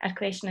 So our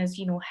question is,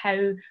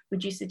 how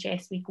would you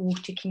suggest we go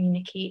to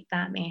communicate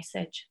that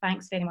message?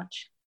 Thanks very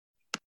much.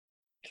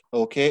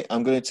 Okay,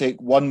 I'm going to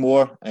take one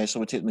more, so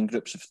we'll take them in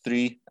groups of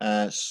 3.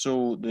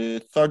 So the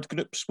third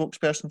group,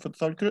 spokesperson for the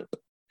third group,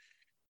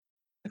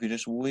 if you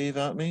just wave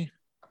at me.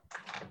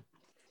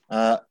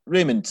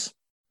 Raymond.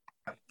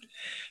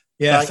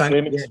 Yeah, thanks,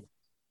 Raymond. Yeah.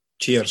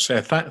 Cheers.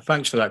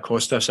 Thanks for that,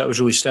 Costas. That was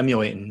really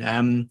stimulating.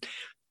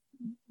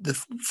 The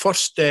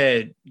first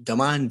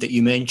demand that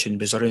you mentioned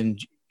was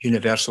around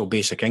universal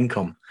basic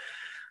income,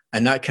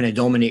 and that kind of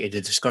dominated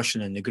the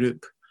discussion in the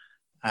group,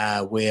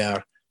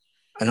 where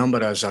a number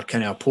of us are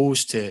kind of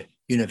opposed to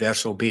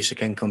universal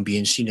basic income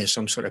being seen as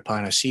some sort of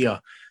panacea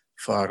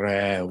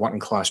for working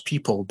class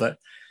people. But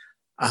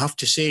I have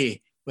to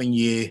say, when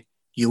you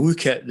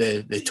look at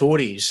the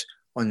Tories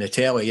on the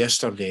telly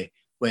yesterday,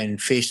 when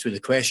faced with the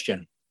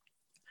question,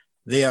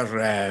 they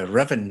are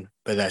riven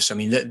by this. I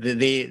mean,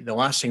 the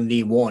last thing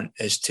they want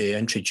is to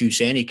introduce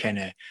any kind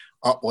of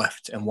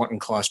uplift in working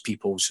class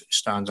people's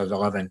standard of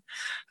living.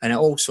 And it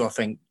also, I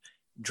think,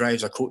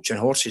 drives a coach and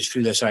horses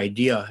through this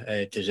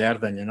idea,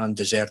 deserving and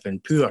undeserving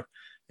poor.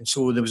 And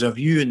so there was a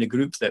view in the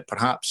group that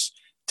perhaps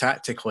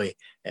tactically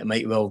it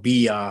might well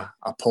be a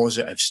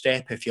positive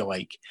step, if you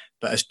like,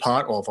 but as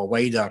part of a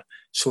wider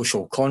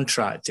social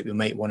contract that we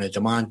might want to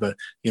demand with,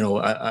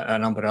 a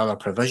number of other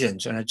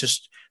provisions. And I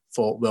just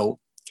thought,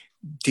 well,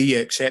 do you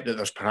accept that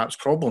there's perhaps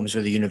problems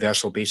with the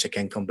universal basic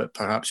income, but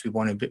perhaps we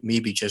want to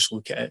maybe just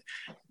look at it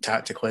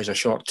tactically as a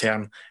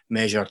short-term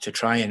measure to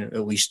try and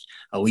at least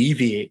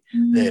alleviate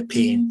the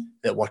pain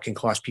that working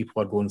class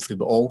people are going through,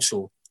 but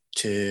also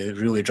to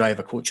really drive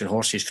a coach and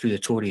horses through the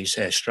Tories'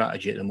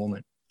 strategy at the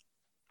moment.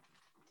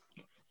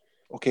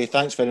 Okay,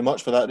 thanks very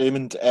much for that,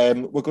 Raymond.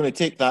 We're going to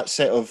take that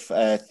set of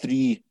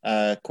 3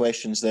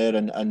 questions there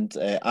and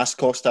ask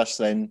Costas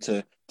then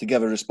to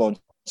give a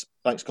response.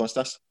 Thanks,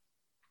 Costas.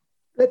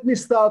 Let me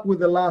start with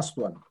the last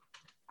one,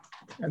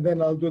 and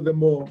then I'll do the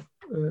more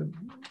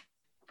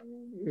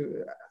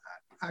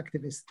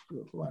activist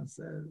ones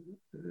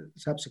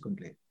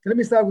subsequently. Let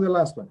me start with the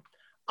last one.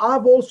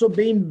 I've also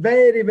been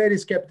very, very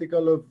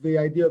skeptical of the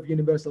idea of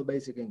universal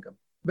basic income.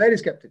 Very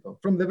skeptical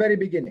from the very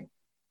beginning.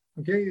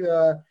 Okay,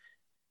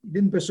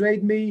 didn't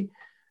persuade me.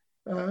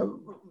 A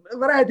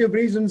variety of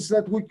reasons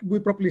that we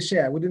probably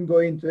share. We didn't go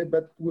into it,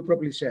 but we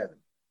probably share them.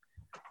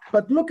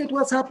 But look at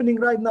what's happening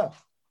right now.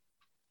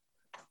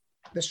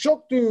 The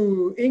shock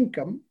to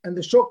income and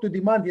the shock to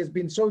demand has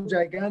been so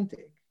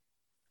gigantic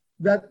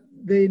that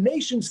the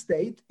nation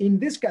state in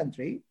this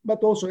country,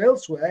 but also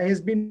elsewhere, has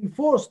been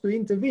forced to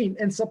intervene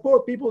and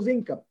support people's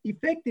income.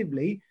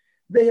 Effectively,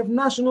 they have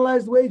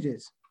nationalized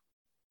wages.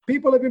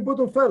 People have been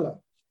put on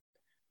furlough.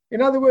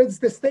 In other words,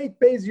 the state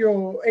pays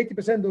your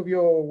 80% of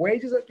your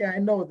wages. Okay, I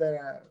know there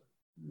are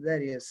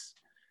various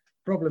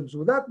problems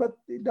with that, but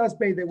it does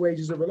pay the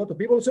wages of a lot of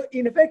people. So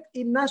in effect,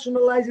 it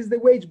nationalizes the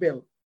wage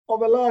bill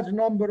of a large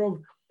number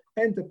of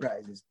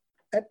enterprises.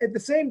 And at the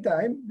same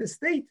time, the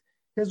state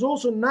has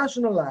also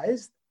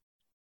nationalized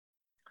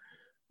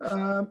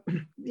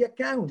the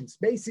accounts,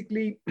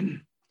 basically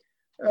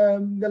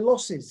the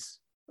losses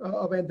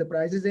of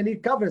enterprises, and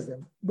it covers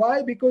them.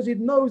 Why? Because it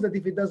knows that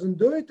if it doesn't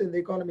do it and the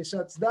economy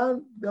shuts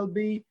down, there'll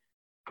be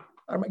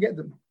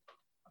Armageddon.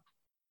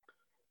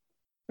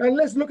 And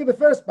let's look at the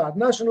first part,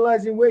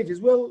 nationalizing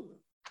wages. Well,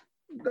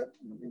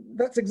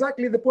 that's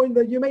exactly the point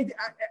that you made.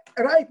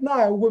 Right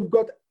now, we've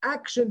got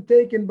action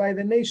taken by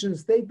the nation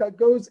state that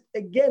goes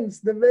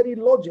against the very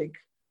logic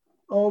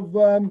of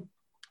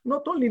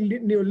not only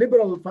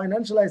neoliberal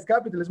financialized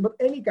capitalism, but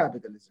any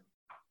capitalism.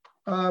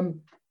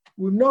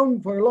 We've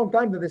known for a long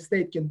time that the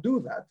state can do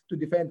that to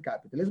defend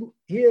capitalism.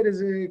 Here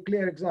is a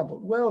clear example.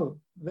 Well,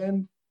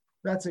 then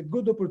that's a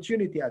good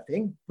opportunity, I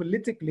think,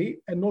 politically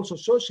and also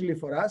socially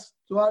for us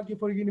to argue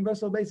for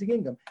universal basic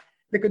income.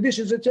 The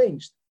conditions are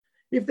changed.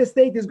 If the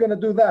state is going to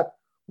do that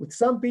with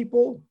some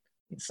people,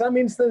 in some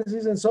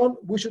instances and so on,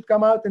 we should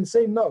come out and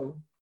say no.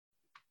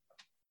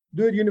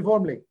 Do it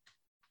uniformly.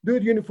 Do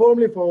it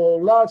uniformly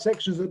for large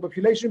sections of the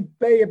population,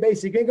 pay a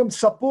basic income,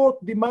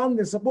 support demand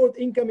and support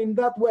income in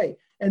that way,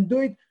 and do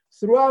it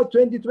throughout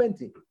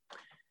 2020.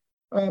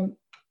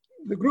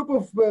 The group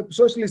of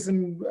socialists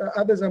and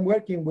others I'm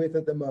working with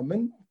at the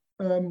moment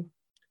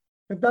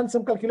have done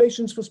some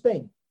calculations for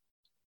Spain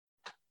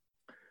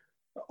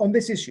on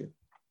this issue,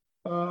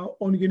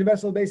 on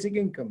universal basic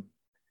income.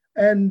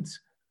 And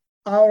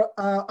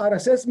our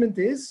assessment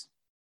is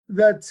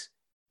that,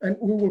 and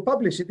we will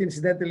publish it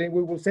incidentally,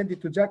 we will send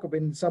it to Jacob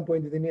in some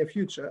point in the near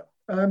future.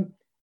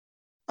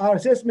 Our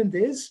assessment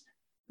is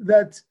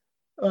that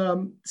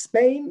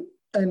Spain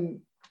and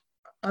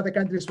other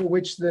countries for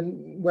which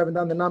we haven't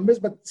done the numbers,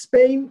 but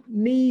Spain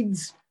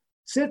needs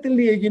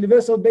certainly a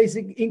universal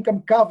basic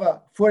income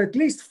cover for at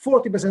least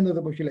 40% of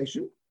the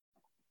population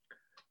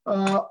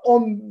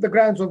on the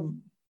grounds of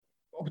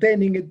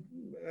obtaining it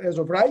as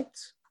of right,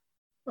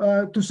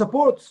 to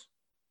support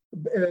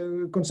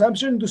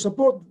consumption, to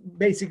support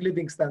basic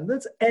living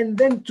standards, and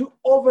then to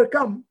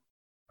overcome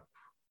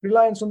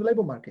reliance on the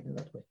labor market in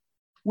that way.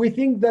 We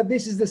think that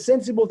this is the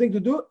sensible thing to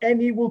do,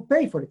 and it will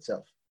pay for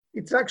itself.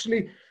 It's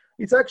actually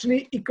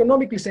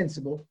economically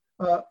sensible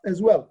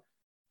as well.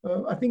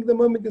 I think the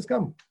moment has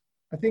come.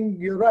 I think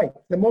you're right.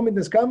 The moment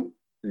has come.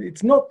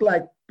 It's not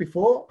like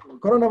before.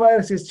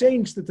 Coronavirus has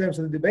changed the terms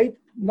of the debate.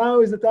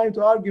 Now is the time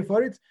to argue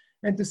for it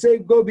and to say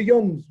go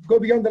beyond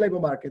the labor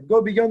market,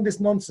 go beyond this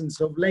nonsense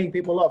of laying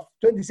people off.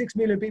 26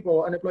 million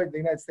people unemployed in the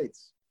United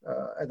States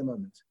at the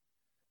moment.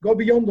 Go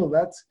beyond all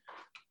that,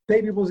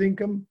 pay people's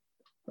income,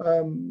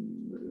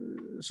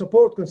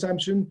 support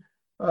consumption,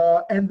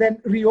 and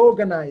then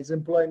reorganize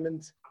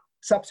employment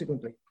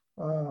subsequently.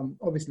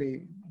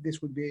 Obviously,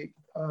 this would be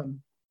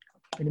an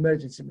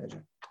emergency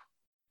measure.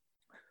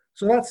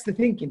 So that's the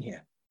thinking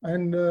here.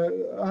 And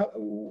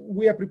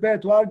we are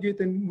prepared to argue it,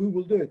 and we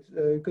will do it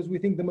because we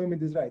think the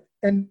moment is right.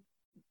 And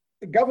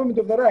the government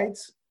of the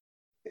rights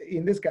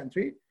in this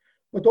country,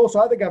 but also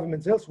other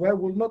governments elsewhere,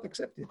 will not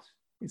accept it.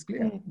 It's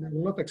clear. They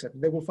will not accept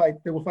it. They will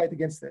fight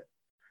against it.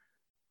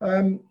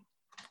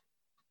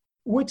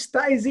 Which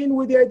ties in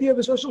with the idea of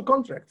a social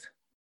contract.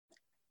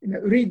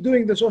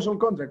 Redoing the social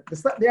contract.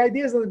 The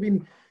ideas that I've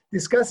been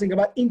discussing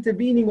about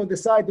intervening on the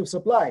side of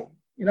supply.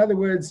 In other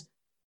words,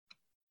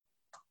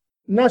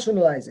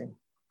 nationalizing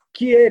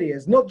key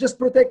areas, not just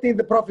protecting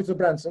the profits of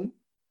Branson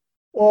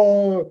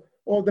or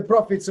the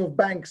profits of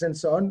banks and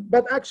so on,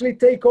 but actually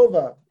take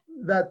over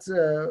that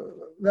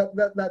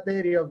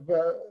area of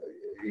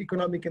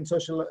economic and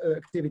social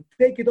activity.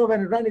 Take it over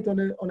and run it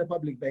on a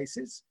public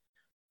basis.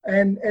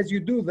 And as you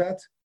do that,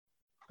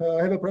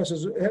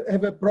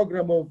 have a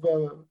program of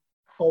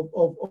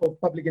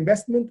public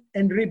investment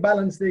and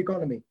rebalance the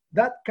economy.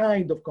 That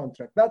kind of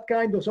contract, that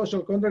kind of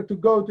social contract to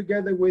go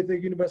together with a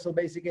universal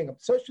basic income.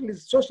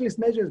 Socialist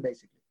measures,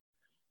 basically,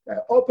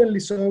 openly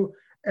so,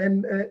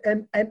 and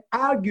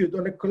argued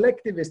on a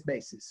collectivist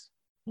basis.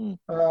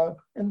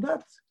 And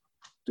that,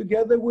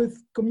 together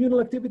with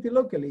communal activity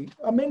locally.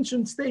 I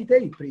mentioned state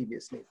aid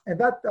previously, and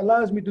that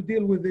allows me to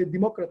deal with the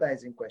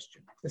democratizing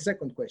question, the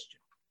second question.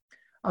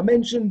 I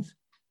mentioned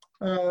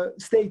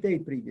state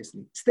aid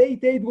previously.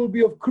 State aid will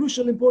be of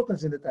crucial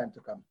importance in the time to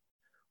come.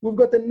 We've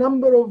got a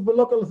number of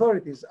local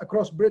authorities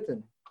across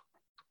Britain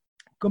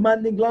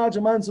commanding large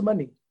amounts of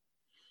money.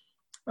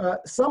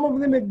 Some of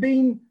them have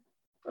been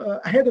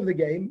ahead of the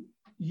game,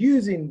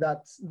 using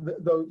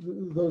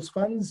those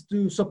funds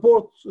to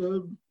support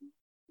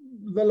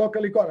the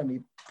local economy.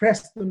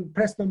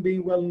 Preston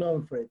being well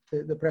known for it,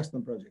 the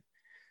Preston project.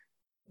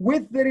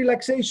 With the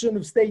relaxation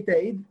of state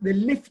aid, the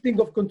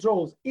lifting of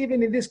controls,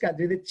 even in this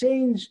country, the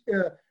change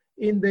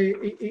in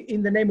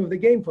the name of the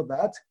game for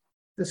that,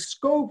 the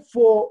scope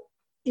for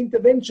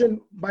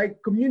intervention by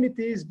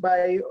communities,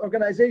 by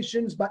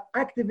organizations, by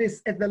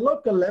activists at the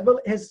local level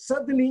has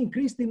suddenly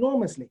increased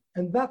enormously.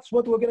 And that's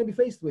what we're going to be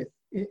faced with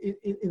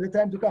in the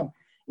time to come.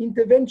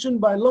 Intervention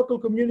by local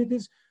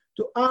communities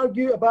to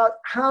argue about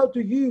how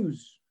to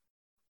use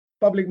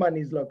public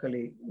monies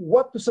locally,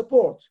 what to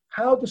support,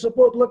 how to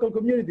support local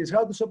communities,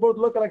 how to support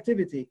local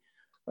activity,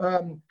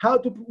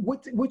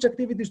 which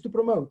activities to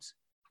promote.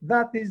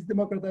 That is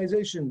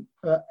democratization,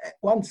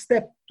 one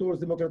step towards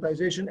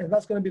democratization, and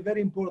that's going to be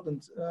very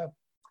important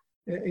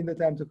in the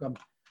time to come.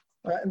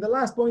 And the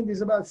last point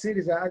is about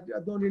Syriza.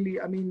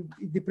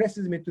 It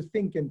depresses me to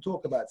think and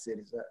talk about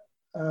Syriza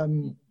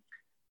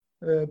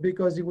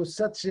because it was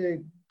such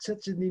an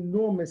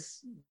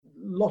enormous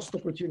lost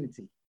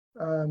opportunity.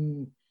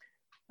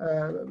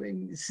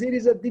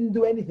 Syriza didn't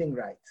do anything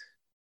right.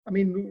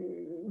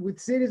 With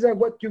Syriza,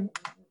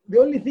 the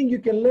only thing you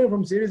can learn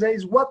from Syriza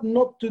is what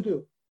not to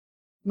do.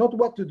 Not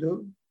what to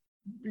do.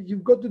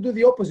 You've got to do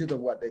the opposite of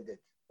what they did.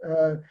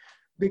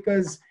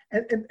 Because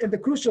the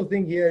crucial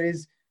thing here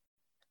is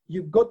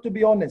you've got to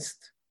be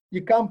honest.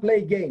 You can't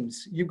play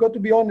games. You've got to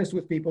be honest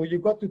with people.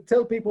 You've got to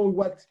tell people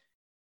what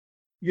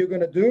you're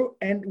going to do,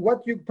 and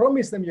what you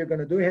promise them you're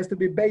going to do has to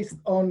be based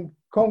on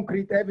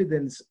concrete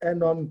evidence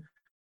and on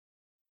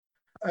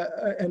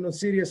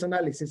serious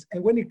analysis.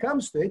 And when it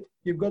comes to it,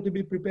 you've got to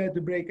be prepared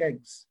to break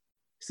eggs.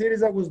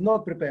 Syriza was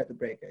not prepared to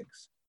break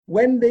eggs.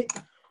 When the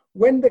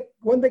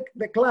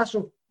clash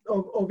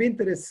of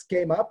interests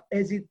came up,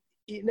 as it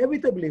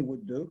inevitably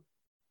would do,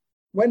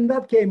 when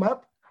that came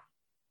up,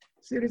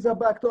 Syriza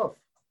backed off.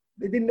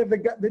 They didn't have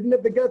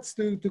the guts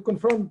to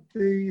confront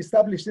the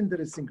established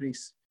interests in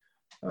Greece.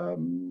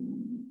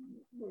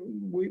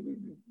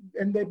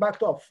 And they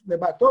backed off.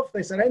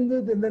 They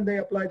surrendered, and then they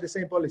applied the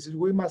same policies.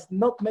 We must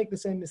not make the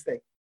same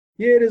mistake.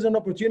 Here is an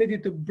opportunity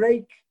to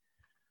break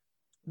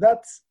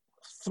that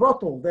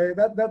throttle,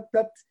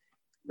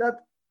 that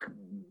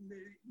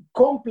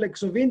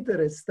complex of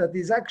interests that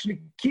is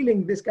actually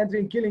killing this country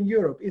and killing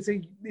Europe. It's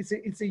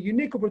a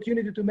unique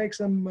opportunity to make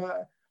some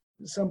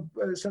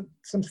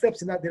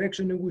steps in that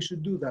direction, and we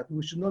should do that.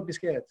 We should not be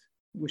scared.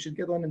 We should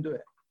get on and do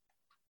it.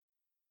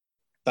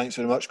 Thanks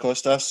very much,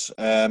 Costas.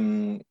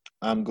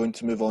 I'm going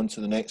to move on to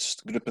the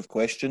next group of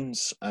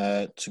questions,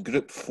 to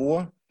group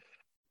 4.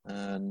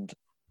 And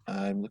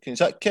I'm looking, is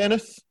that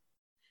Kenneth?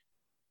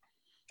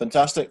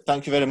 Fantastic.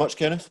 Thank you very much,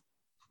 Kenneth.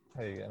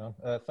 How you getting on?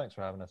 Thanks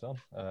for having us on.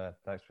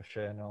 Thanks for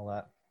sharing all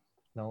that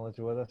knowledge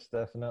with us,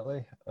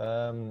 definitely.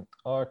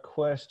 Our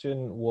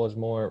question was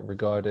more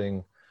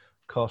regarding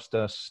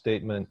Costas'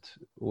 statement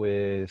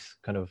with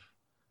kind of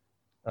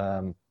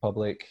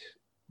public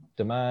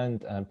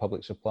demand and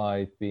public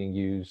supply being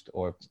used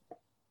or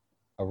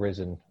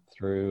arisen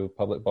through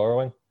public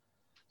borrowing.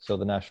 So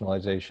the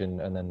nationalization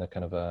and then the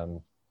kind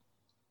of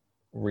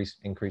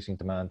increasing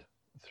demand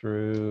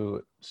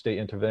through state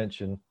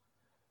intervention.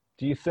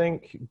 Do you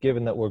think,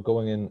 given that we're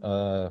going in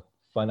a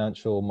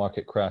financial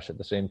market crash at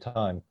the same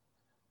time,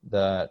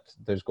 that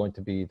there's going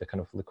to be the kind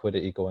of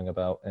liquidity going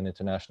about in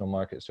international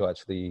markets to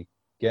actually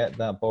get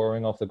that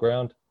borrowing off the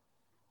ground?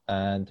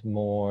 And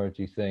more,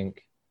 do you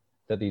think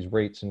that these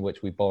rates in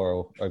which we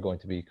borrow are going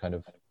to be kind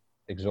of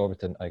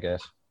exorbitant, I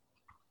guess?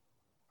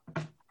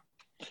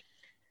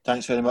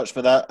 Thanks very much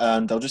for that.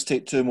 And I'll just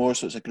take two more.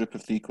 So it's a group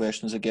of 3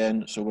 questions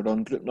again. So we're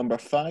on group number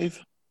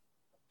 5.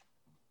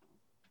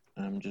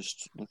 I'm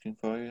just looking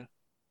for you.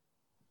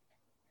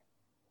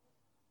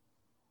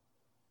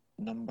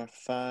 Number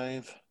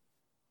 5.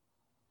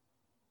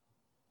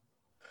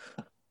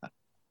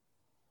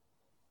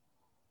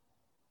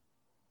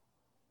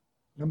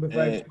 Number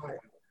 5.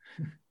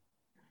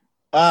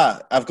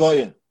 I've got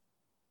you.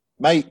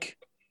 Mike.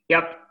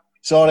 Yep.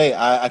 Sorry,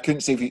 I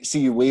couldn't see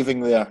you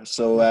waving there.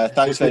 So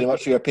thanks very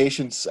much for your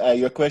patience.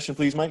 Your question,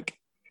 please, Mike.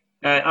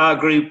 Our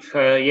group,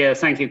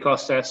 thank you,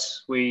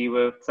 Costas. We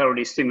were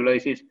thoroughly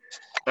stimulated.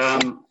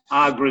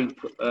 Our group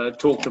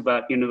talked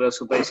about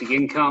universal basic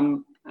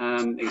income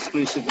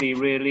exclusively,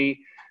 really,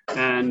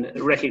 and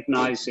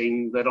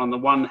recognizing that on the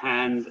one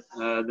hand,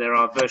 there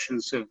are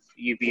versions of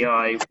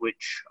UBI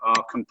which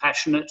are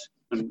compassionate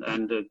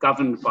and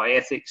governed by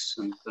ethics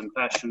and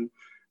compassion,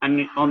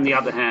 and on the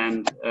other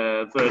hand,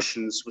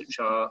 versions which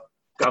are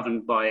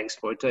governed by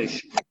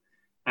exploitation.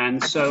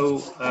 And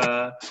so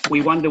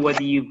we wonder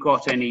whether you've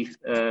got any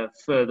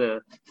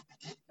further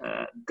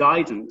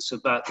guidance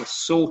about the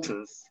sort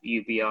of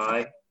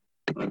UBI,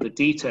 the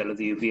detail of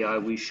the UBI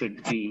we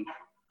should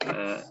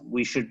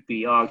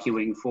be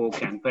arguing for,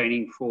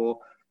 campaigning for,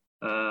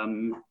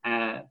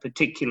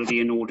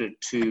 particularly in order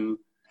to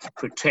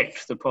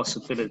protect the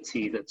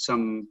possibility that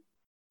some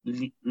of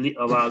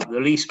the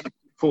least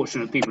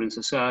fortunate people in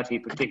society,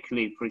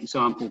 particularly, for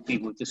example,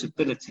 people with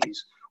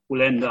disabilities,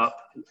 will end up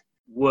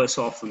worse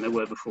off than they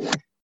were before.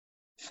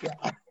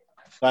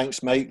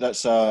 Thanks, Mike.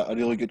 That's a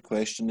really good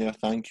question there.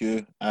 Thank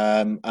you.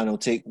 And I'll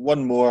take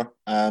one more.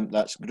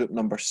 That's group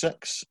number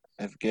 6.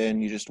 If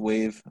again, you just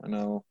wave and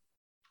I'll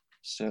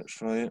search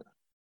for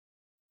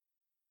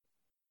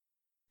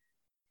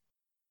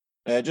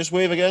it. Just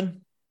wave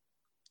again.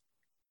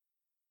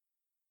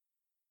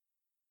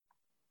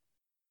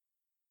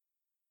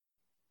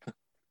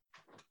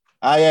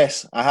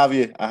 Yes, I have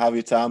you. I have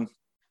you, Tam.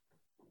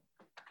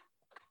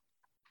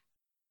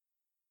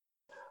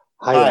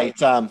 Hi,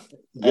 Tam.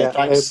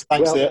 Thanks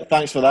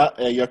for that.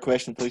 Your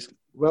question, please.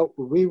 Well,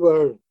 we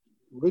were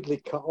rudely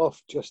cut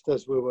off just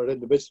as we were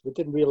in the midst. We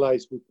didn't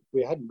realise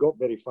we hadn't got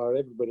very far.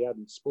 Everybody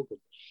hadn't spoken.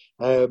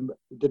 We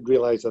didn't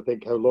realise, I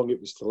think, how long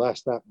it was to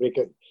last, that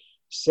breakout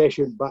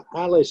session. But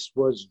Alice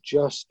was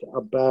just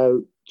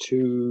about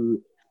to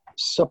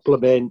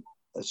supplement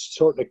a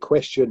sort of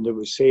question that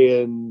was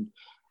saying,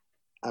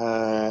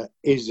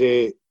 is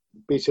it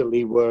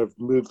basically we've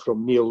moved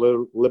from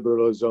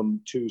neoliberalism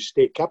to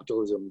state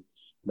capitalism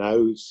now?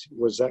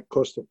 Was that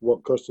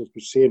what Costas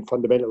was saying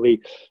fundamentally?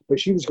 But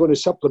she was going to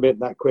supplement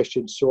that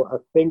question, so I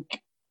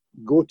think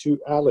go to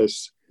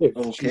Alice if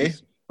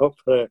she's up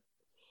for it.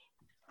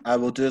 I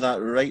will do that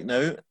right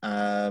now.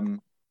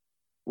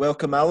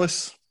 Welcome,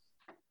 Alice.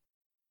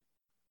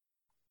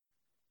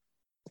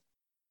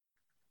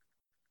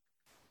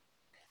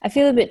 I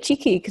feel a bit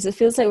cheeky because it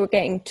feels like we're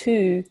getting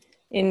 2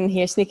 in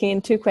here, sneaking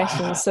in 2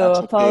 questions. So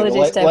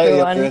apologies to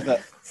everyone.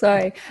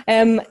 Sorry.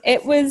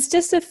 It was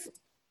just if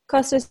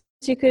Costas,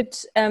 you could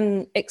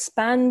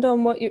expand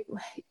on what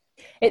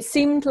it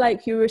seemed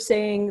like you were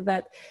saying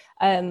that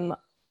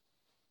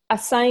a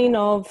sign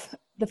of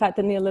the fact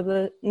that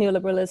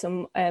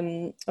neoliberalism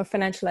or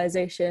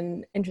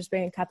financialization,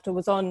 interest-bearing capital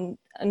was on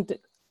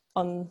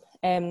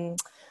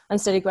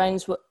unsteady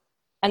grounds.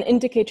 An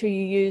indicator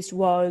you used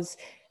was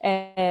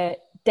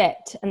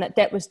debt, and that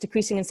debt was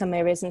decreasing in some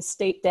areas and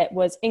state debt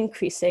was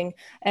increasing.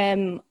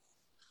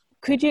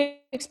 Could you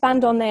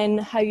expand on then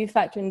how you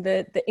factor in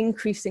the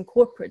increase in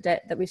corporate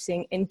debt that we're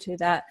seeing into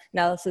that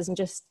analysis, and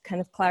just kind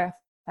of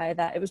clarify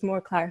that? It was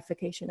more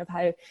clarification of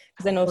how,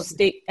 because I know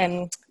state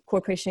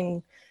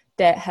corporation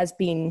debt has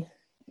been,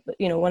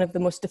 one of the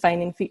most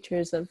defining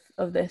features of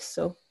this.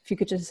 So if you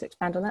could just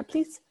expand on that,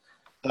 please.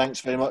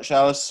 Thanks very much,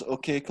 Alice.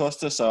 Okay,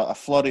 Costas, a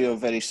flurry of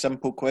very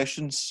simple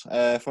questions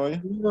for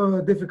you.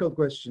 No, difficult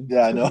question.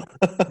 Yeah, I know.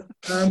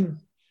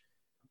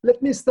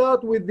 Let me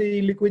start with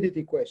the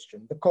liquidity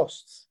question, the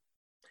costs.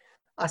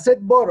 I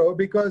said borrow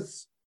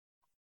because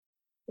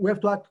we have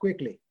to act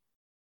quickly,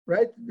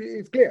 right?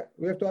 It's clear.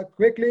 We have to act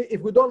quickly.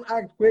 If we don't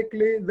act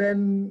quickly,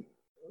 then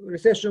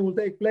recession will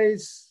take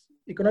place,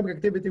 economic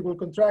activity will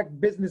contract,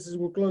 businesses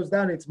will close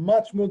down. It's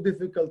much more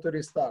difficult to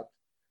restart.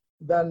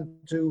 than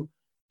to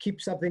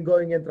keep something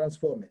going and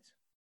transform it.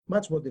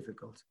 Much more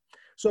difficult.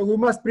 So we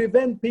must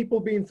prevent people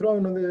being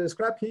thrown on the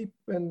scrap heap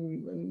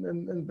and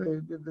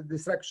the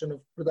destruction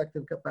of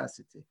productive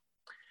capacity.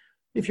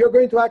 If you're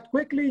going to act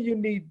quickly, you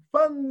need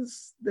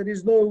funds. There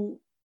is no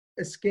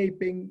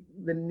escaping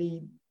the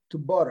need to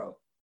borrow.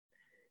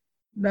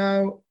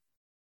 Now,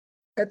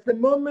 at the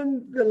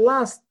moment, the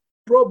last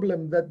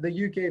problem that the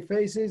UK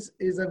faces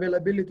is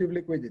availability of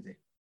liquidity.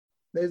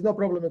 There is no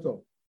problem at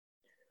all.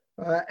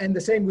 And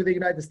the same with the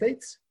United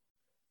States,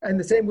 and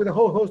the same with a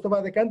whole host of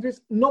other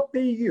countries, not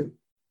the EU.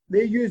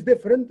 The EU is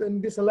different,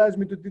 and this allows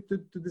me to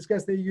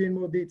discuss the EU in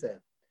more detail.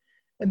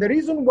 And the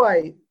reason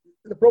why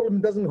the problem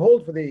doesn't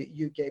hold for the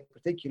UK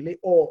particularly,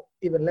 or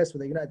even less for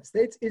the United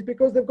States, is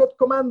because they've got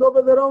command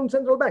over their own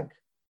central bank.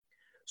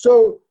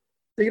 So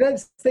the United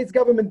States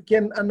government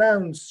can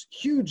announce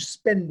huge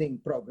spending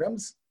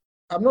programs.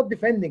 I'm not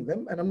defending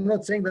them, and I'm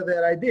not saying that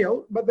they're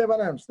ideal, but they've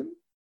announced them.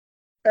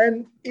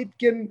 And it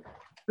can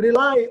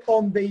rely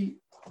on the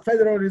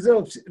Federal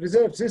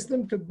Reserve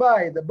System to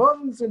buy the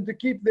bonds and to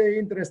keep the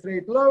interest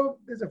rate low.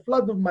 There's a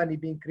flood of money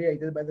being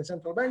created by the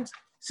central banks.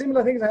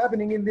 Similar things are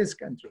happening in this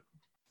country.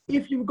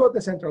 If you've got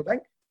the central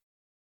bank,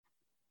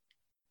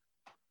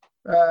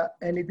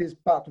 and it is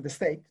part of the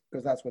state,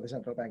 because that's what the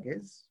central bank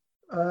is,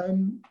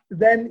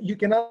 then you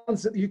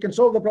can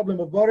solve the problem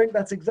of borrowing.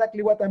 That's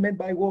exactly what I meant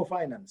by war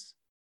finance.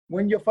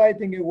 When you're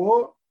fighting a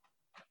war,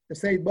 the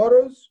state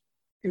borrows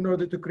in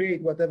order to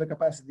create whatever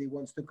capacity it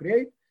wants to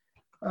create.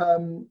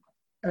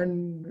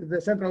 And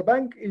the central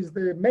bank is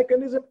the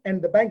mechanism,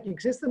 and the banking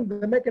system,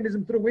 the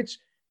mechanism through which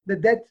the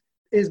debt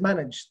is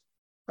managed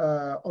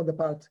on the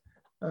part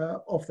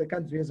of the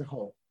country as a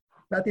whole.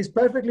 That is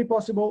perfectly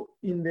possible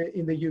in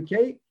the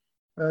UK.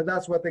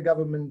 That's what the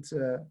government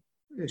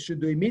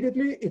should do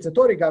immediately. It's a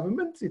Tory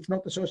government. It's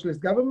not a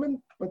socialist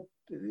government, but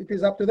it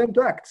is up to them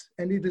to act.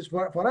 And it is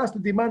for us to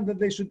demand that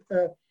they should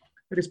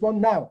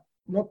respond now,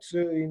 not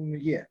in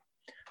a year.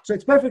 So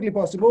it's perfectly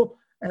possible.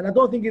 And I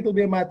don't think it will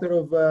be a matter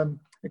of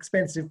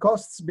expensive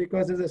costs,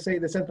 because, as I say,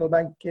 the central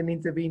bank can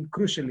intervene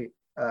crucially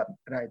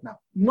right now.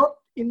 Not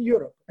in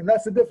Europe, and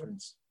that's the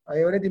difference.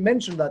 I already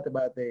mentioned that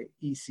about the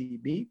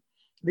ECB.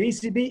 The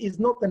ECB is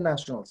not the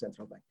national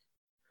central bank.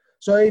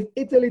 So if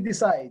Italy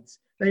decides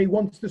that it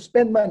wants to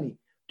spend money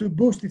to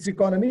boost its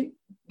economy,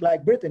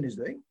 like Britain is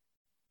doing,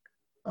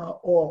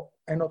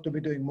 and not to be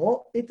doing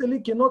more, Italy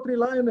cannot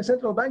rely on the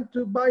central bank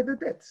to buy the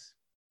debts.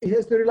 It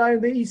has to rely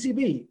on the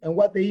ECB, and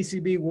what the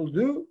ECB will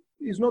do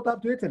is not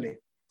up to Italy.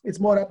 It's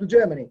more up to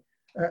Germany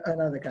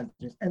and other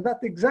countries. And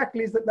that's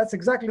exactly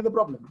the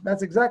problem.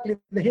 That's exactly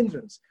the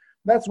hindrance.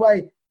 That's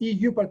why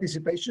EU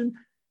participation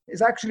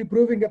is actually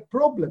proving a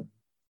problem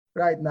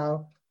right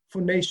now for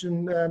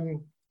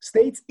nation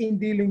states in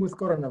dealing with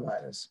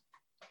coronavirus.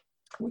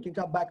 We can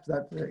come back to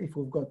that if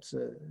we've got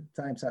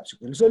time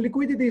subsequently. So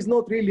liquidity is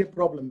not really a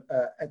problem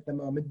at the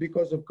moment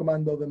because of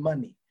command over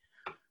money.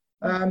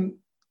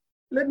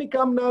 Let me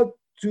come now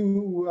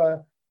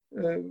to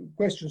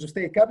questions of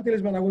state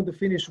capitalism, and I want to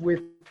finish with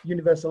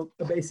universal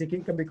basic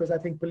income, because I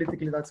think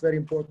politically that's very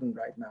important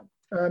right now.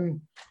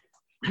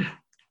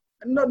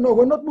 No,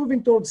 we're not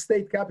moving towards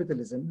state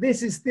capitalism.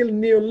 This is still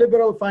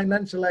neoliberal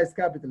financialized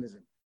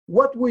capitalism.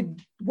 What we're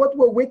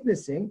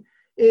witnessing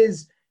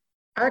is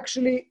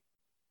actually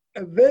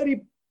a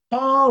very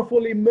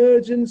powerful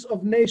emergence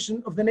of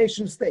the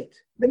nation state.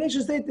 The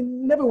nation state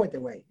never went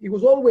away. It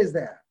was always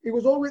there. It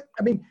was always,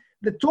 I mean,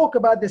 the talk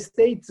about the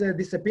state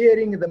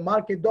disappearing, the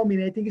market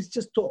dominating, is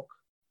just talk.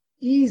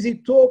 Easy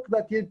talk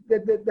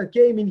that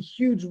came in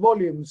huge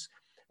volumes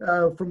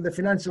from the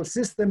financial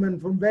system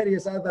and from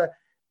various other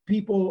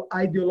people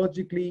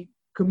ideologically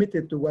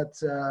committed to what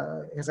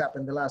has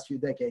happened the last few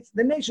decades.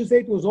 The nation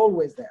state was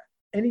always there.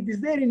 And it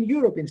is there in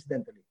Europe,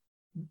 incidentally.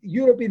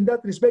 Europe in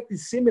that respect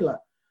is similar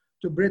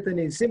to Britain,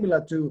 is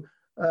similar to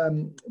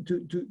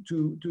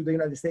the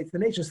United States. The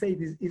nation state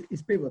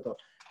is pivotal.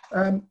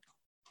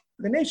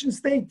 The nation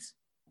state,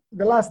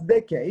 the last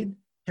decade,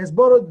 has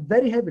borrowed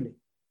very heavily,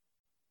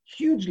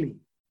 hugely,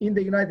 in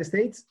the United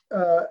States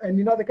and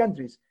in other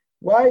countries.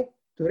 Why?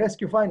 To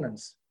rescue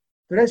finance.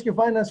 To rescue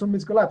finance from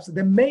its collapse.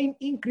 The main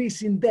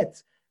increase in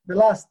debt the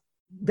last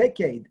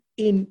decade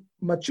in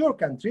mature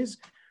countries,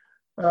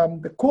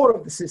 the core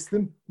of the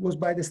system was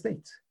by the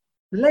state.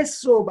 Less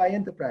so by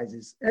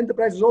enterprises.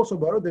 Enterprises also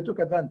borrowed. They took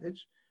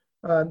advantage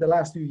the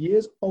last few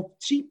years of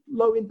cheap,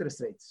 low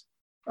interest rates.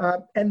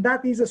 And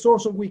that is a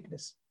source of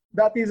weakness.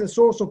 That is a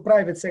source of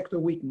private sector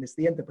weakness,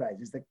 the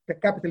enterprises, the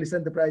capitalist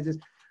enterprises.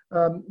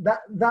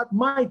 That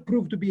might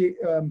prove to be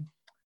a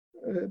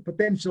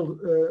potential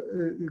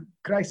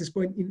crisis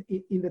point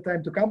in the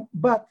time to come.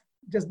 But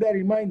just bear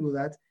in mind with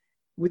that,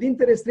 with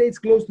interest rates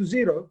close to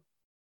zero,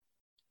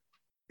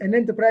 an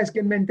enterprise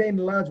can maintain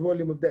a large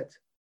volume of debt.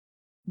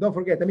 Don't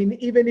forget, I mean,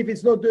 even if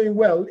it's not doing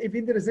well, if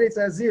interest rates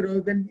are zero,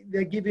 then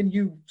they're giving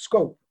you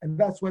scope. And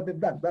that's what they've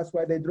done. That's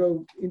why they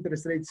drove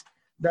interest rates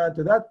down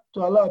to that, to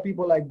allow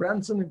people like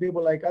Branson and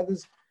people like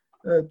others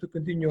to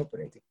continue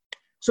operating.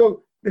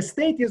 So the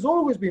state has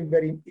always been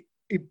very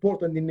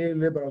important in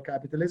neoliberal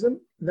capitalism.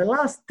 The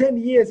last 10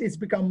 years, it's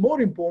become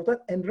more important.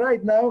 And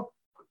right now,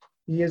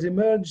 he has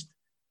emerged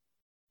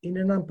in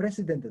an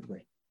unprecedented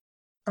way.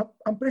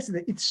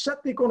 Unprecedented. It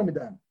shut the economy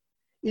down.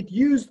 It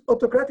used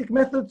autocratic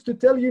methods to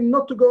tell you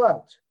not to go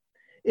out.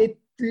 It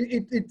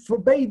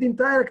forbade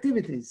entire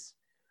activities.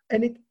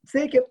 And it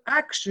taken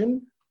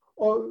action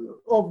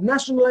of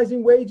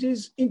nationalizing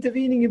wages,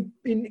 intervening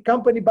in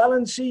company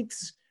balance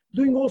sheets,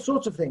 doing all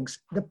sorts of things.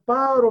 The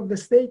power of the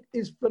state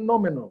is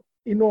phenomenal,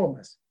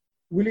 enormous.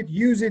 Will it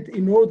use it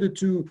in order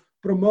to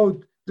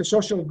promote the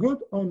social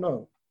good? Oh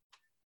no.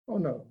 Oh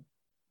no.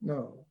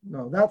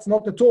 No, that's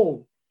not at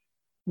all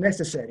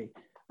necessary.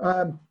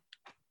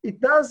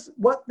 It does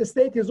what the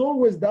state has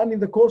always done in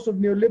the course of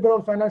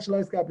neoliberal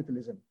financialized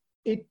capitalism.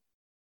 It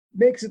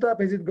makes it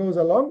up as it goes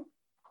along,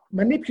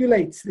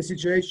 manipulates the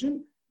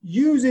situation,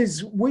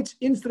 uses which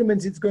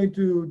instruments it's going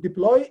to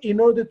deploy in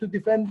order to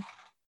defend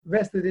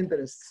vested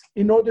interests,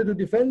 in order to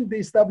defend the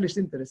established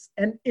interests.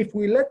 And if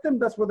we let them,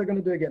 that's what they're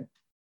going to do again.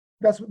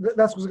 That's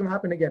what's going to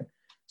happen again.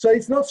 So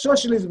it's not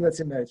socialism that's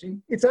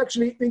emerging. It's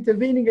actually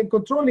intervening and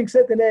controlling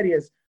certain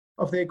areas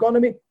of the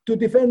economy to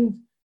defend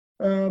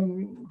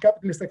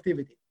capitalist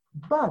activity.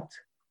 But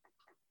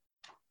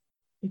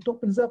it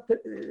opens up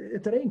a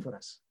terrain for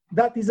us.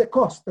 That is a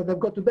cost that they've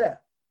got to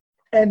bear.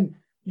 And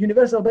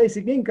universal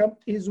basic income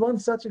is one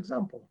such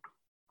example,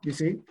 you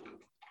see.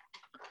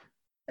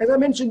 As I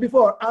mentioned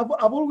before, I've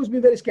always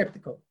been very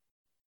skeptical.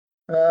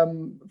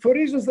 For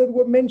reasons that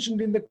were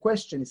mentioned in the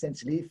question,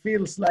 essentially, it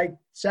feels like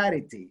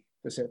charity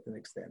to a certain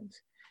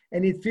extent.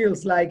 And it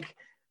feels like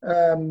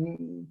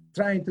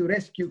trying to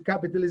rescue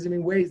capitalism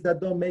in ways that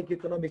don't make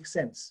economic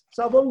sense.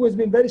 So I've always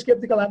been very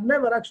skeptical. I've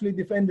never actually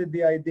defended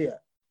the idea.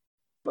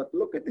 But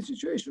look at the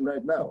situation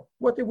right now.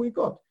 What have we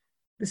got?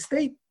 The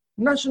state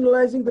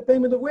nationalizing the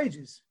payment of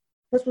wages.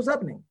 That's what's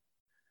happening.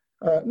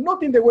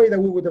 Not in the way that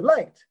we would have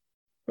liked,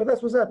 but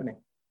that's what's happening.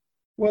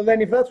 Well,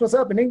 then if that's what's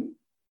happening,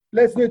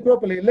 let's do it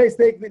properly. Let's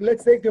take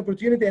the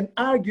opportunity and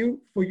argue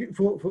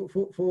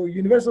for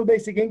universal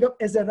basic income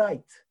as a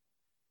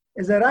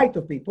right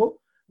of people.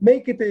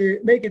 Make it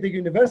a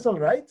universal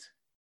right,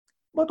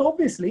 but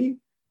obviously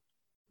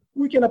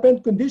we can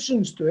append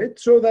conditions to it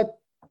so that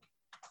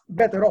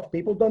better off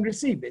people don't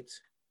receive it.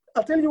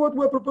 I'll tell you what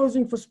we're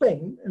proposing for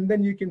Spain, and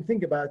then you can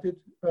think about it.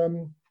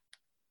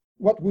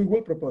 What we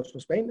will propose for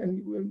Spain, and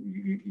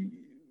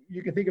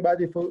you can think about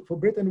it for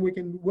Britain. We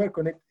can work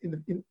on it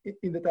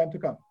in the time to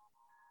come.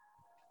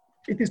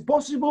 It is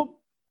possible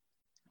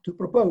to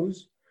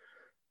propose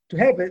to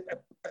have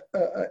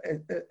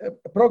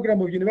a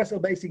program of universal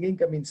basic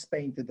income in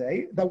Spain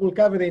today that will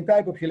cover the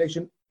entire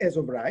population as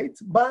of right.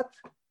 But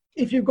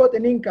if you've got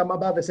an income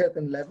above a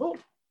certain level,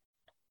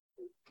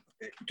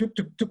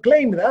 to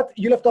claim that,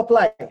 you'll have to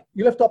apply.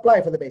 You'll have to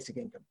apply for the basic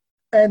income.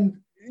 And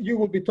you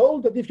will be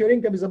told that if your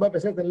income is above a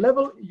certain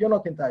level, you're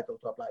not entitled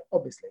to apply.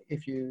 Obviously,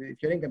 if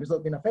your income has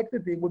not been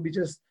affected, it would be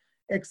just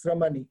extra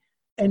money.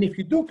 And if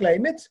you do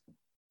claim it,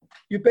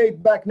 you pay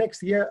it back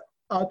next year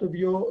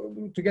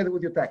together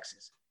with your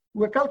taxes.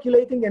 We're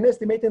calculating and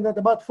estimating that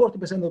about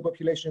 40% of the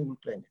population will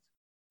claim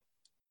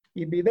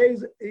it.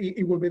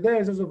 It will be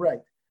theirs as of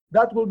right.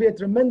 That will be a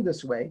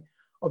tremendous way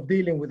of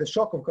dealing with the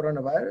shock of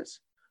coronavirus,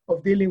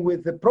 of dealing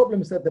with the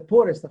problems that the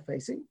poorest are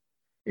facing.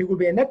 It will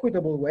be an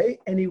equitable way,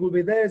 and it will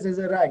be theirs as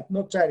a right,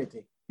 not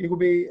charity. It will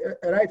be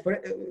a right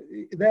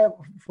there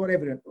for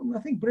everyone. I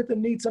think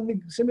Britain needs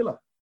something similar.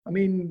 I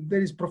mean,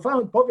 there is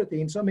profound poverty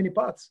in so many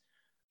parts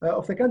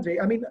of the country.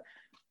 I mean,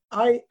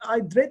 I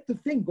dread to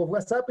think of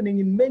what's happening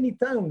in many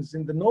towns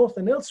in the north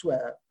and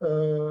elsewhere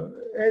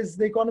as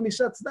the economy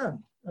shuts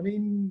down. I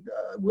mean,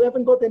 we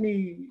haven't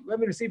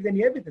received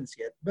any evidence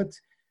yet, but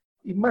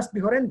it must be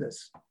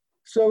horrendous.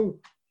 So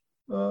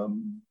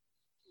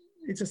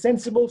it's a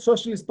sensible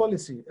socialist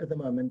policy at the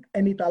moment,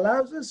 and it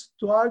allows us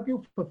to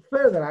argue for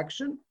further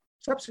action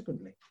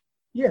subsequently.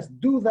 Yes,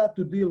 do that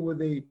to deal with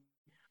the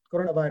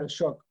coronavirus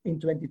shock in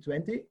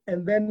 2020,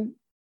 and then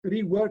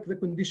rework the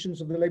conditions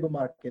of the labor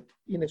market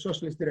in a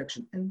socialist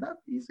direction. And that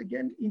is,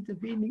 again,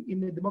 intervening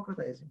in a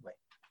democratizing way,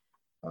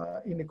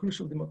 in a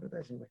crucial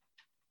democratizing way.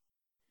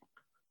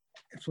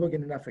 It's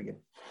working enough again.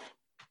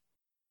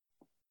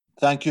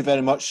 Thank you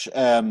very much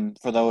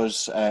for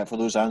those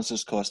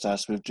answers,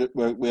 Costas.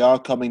 We are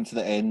coming to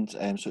the end,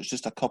 so it's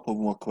just a couple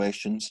more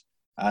questions,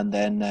 and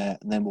then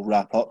we'll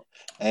wrap up.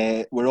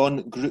 We're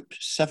on Group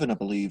 7, I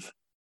believe.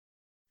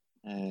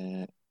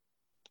 Who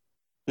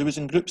was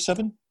in Group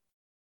 7?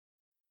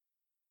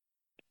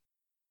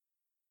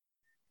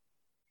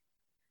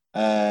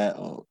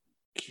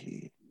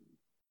 Okay.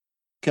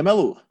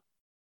 Camillo.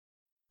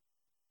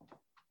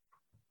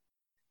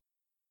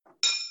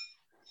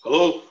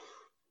 Hello.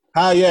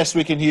 Hi, yes,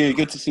 we can hear you.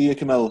 Good to see you,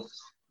 Camillo.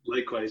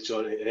 Likewise,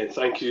 Johnny.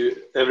 Thank you,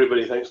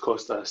 everybody. Thanks,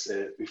 Costas.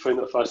 We found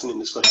it a fascinating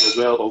discussion as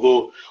well,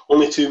 although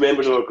only 2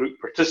 members of our group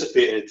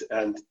participated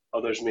and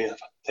others may have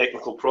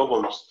technical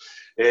problems.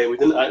 We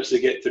didn't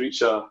actually get to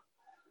reach a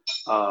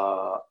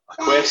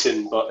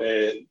question, but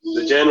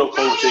the general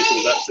conversation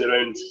was actually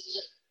around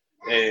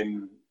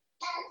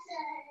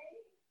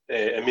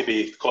and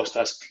maybe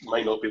Costas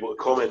might not be able to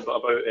comment, but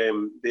about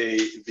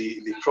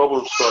the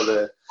problems for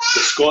the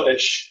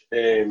Scottish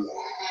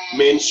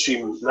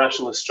mainstream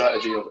nationalist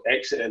strategy of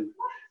exiting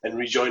and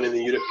rejoining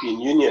the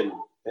European Union.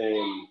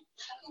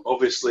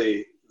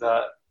 Obviously,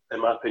 that,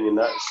 in my opinion,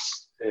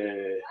 that's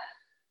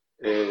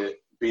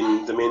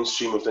been the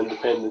mainstream of the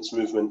independence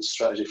movement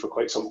strategy for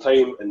quite some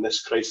time, and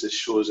this crisis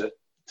shows it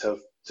to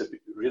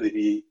really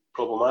be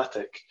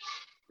problematic.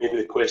 Maybe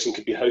the question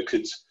could be, how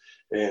could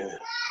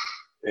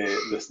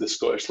the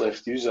Scottish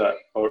left use that,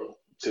 or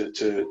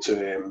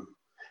to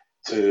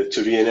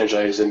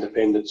re-energise the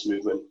independence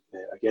movement?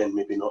 Again,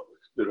 maybe not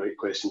the right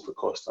question for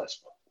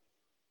Costas.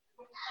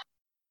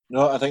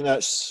 No, I think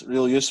that's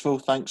really useful.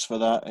 Thanks for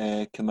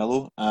that,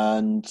 Camillo.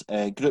 And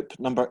group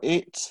number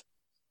 8.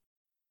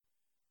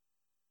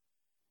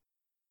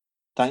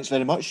 Thanks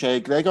very much.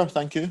 Gregor,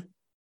 thank you.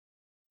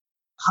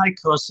 Hi,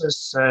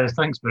 Costas.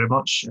 Thanks very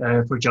much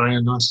for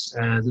joining us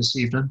this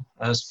evening.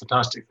 It's a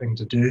fantastic thing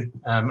to do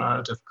at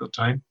a difficult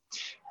time.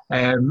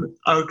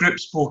 Our group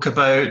spoke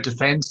about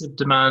defensive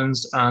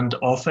demands and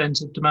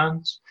offensive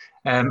demands,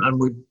 and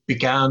we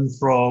began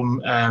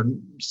from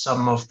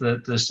some of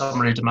the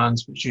summary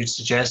demands which you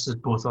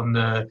suggested, both on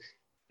the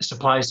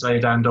supply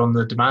side and on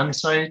the demand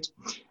side.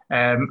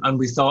 And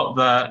we thought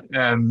that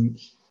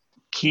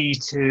key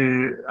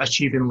to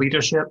achieving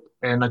leadership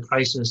in a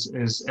crisis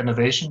is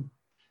innovation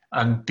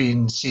and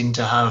being seen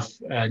to have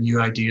new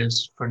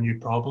ideas for new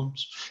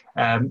problems.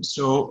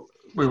 So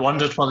we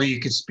wondered whether you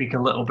could speak a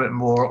little bit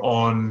more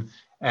on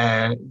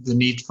the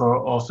need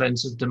for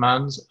offensive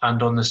demands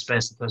and on the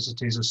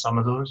specificities of some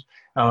of those.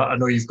 I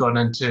know you've gone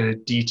into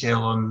detail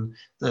on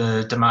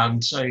the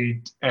demand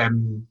side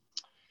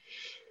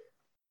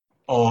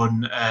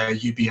on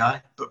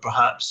UBI, but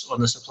perhaps on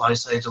the supply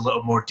side, a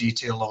little more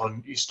detail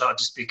on, you started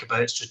to speak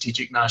about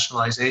strategic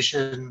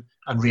nationalisation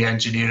and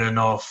re-engineering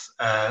of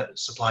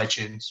supply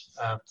chains.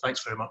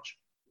 Thanks very much.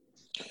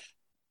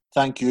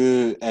 Thank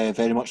you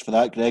very much for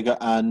that, Gregor.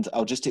 And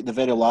I'll just take the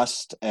very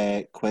last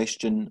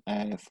question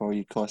for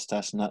you,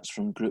 Costas, and that's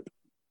from group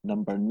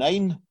number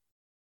 9,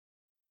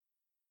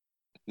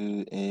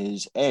 who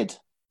is Ed.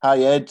 Hi,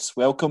 Ed.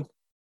 Welcome.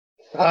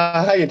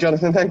 Hi,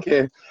 Jonathan. Thank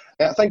you.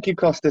 Thank you,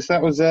 Costas.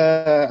 That was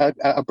a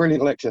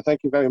brilliant lecture.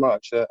 Thank you very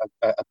much. A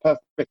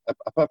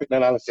perfect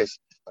analysis.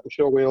 I'm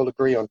sure we all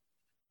agree on.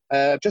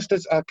 Just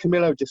as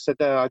Camillo just said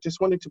there, I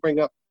just wanted to bring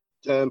up,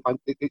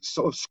 it's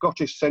sort of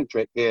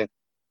Scottish-centric here.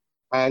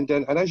 And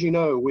as you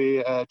know,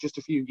 we're just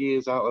a few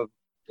years out of,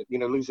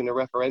 losing a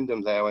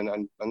referendum there.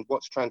 And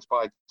what's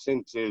transpired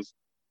since is,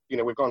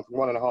 we've gone from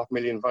 1.5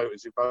 million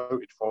voters who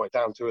voted for it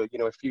down to,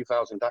 a few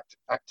thousand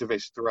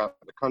activists throughout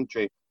the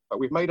country. But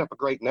we've made up a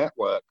great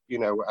network,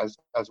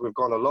 as we've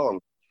gone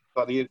along.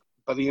 But the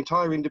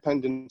entire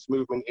independence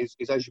movement is,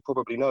 as you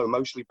probably know,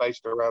 mostly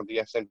based around the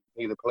SNP,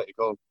 the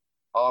political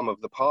arm of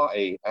the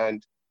party,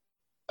 and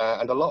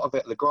a lot of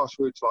it, the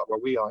grassroots, like where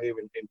we are here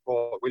in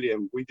Port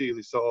William, we do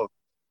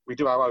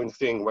our own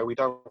thing where we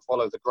don't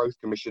follow the Growth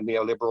Commission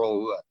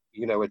neoliberal,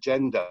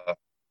 agenda,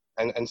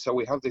 and so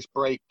we have this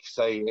break,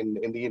 say,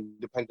 in the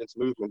independence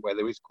movement where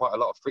there is quite a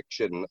lot of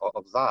friction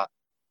of that.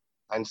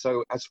 And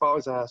so as far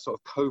as our sort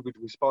of COVID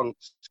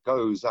response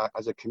goes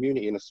as a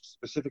community, and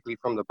specifically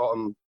from the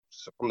bottom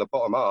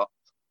up,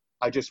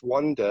 I just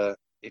wonder,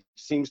 it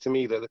seems to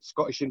me that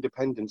Scottish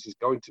independence is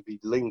going to be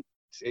linked.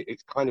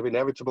 It's kind of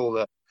inevitable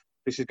that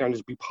this is going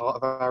to be part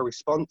of our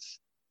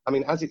response. I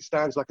mean, as it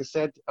stands, like I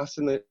said, us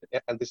and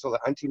this sort of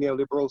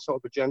anti-neoliberal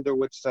sort of agenda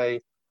would say,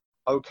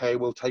 okay,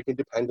 we'll take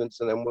independence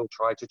and then we'll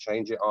try to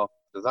change it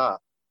after that.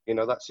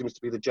 That seems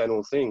to be the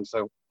general thing.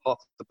 So half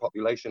the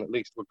population at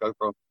least would go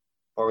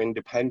for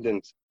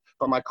independence.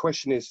 But my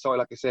question is,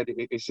 like I said,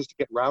 it's just to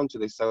get round to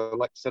this. So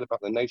like I said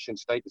about the nation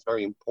state is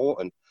very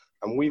important.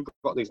 And we've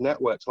got these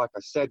networks, like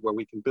I said, where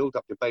we can build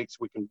up debates,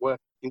 we can work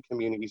in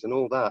communities and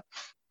all that.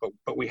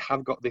 But we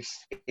have got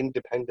this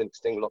independence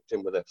thing locked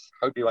in with us.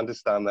 Hope you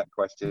understand that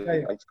question.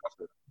 Yeah. Thanks,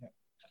 Costas. Yeah.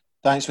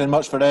 Thanks very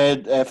much for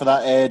that,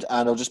 Ed.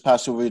 And I'll just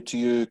pass over to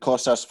you,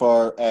 Costas,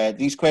 for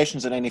these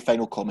questions and any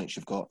final comments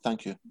you've got.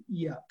 Thank you.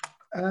 Yeah.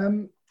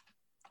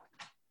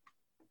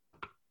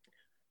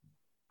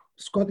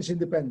 Scottish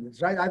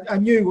independence, right? I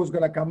knew it was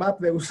going to come up.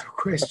 There was a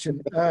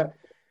question.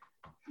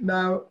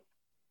 Now,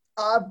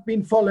 I've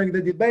been following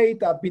the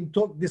debate. I've been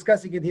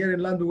discussing it here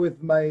in London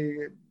with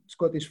my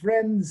Scottish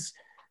friends.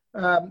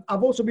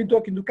 I've also been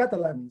talking to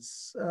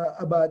Catalans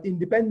about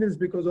independence,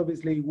 because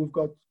obviously we've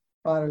got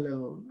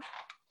parallel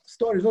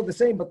stories, not the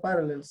same, but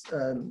parallel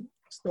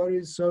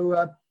stories.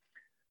 So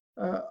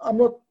I'm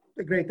not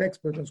a great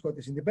expert on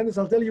Scottish independence.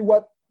 I'll tell you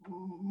what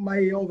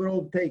my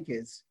overall take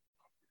is.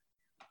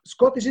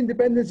 Scottish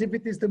independence, if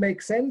it is to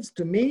make sense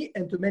to me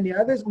and to many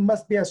others,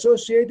 must be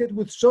associated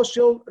with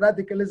social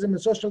radicalism and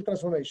social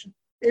transformation.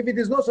 If it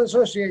is not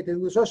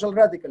associated with social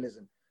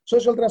radicalism,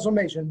 social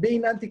transformation,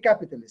 being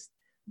anti-capitalist,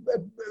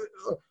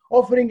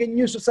 offering a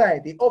new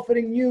society,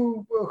 offering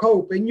new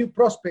hope and new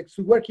prospects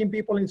to working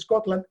people in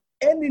Scotland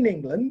and in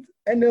England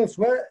and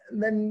elsewhere,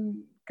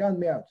 then count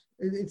me out.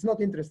 It's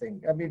not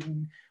interesting. I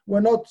mean, we're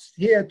not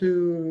here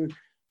to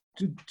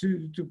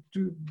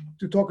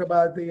to talk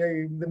about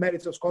the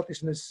merits of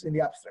Scottishness in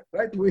the abstract,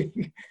 right?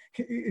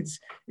 It's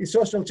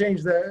social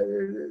change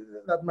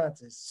that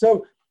matters.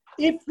 So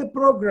if the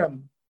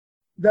program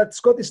that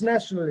Scottish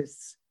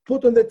nationalists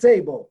put on the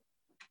table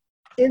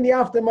in the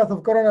aftermath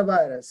of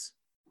coronavirus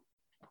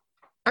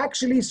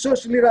actually is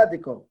socially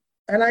radical,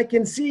 and I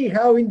can see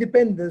how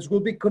independence will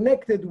be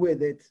connected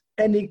with it,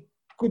 and it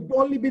could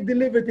only be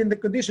delivered in the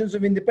conditions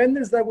of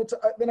independence, then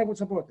I would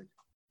support it.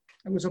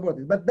 I would support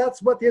it. But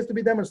that's what has to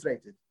be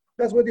demonstrated.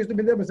 That's what has to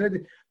be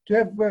demonstrated to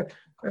have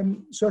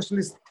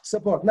socialist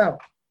support. Now,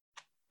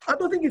 I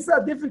don't think it's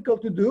that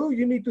difficult to do.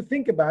 You need to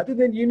think about it,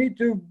 and you need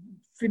to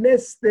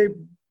finesse the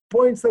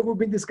points that we've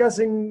been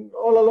discussing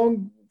all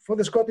along for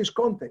the Scottish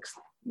context.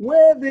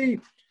 Where the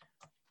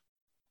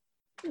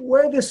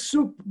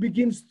soup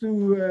begins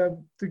to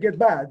get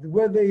bad,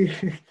 where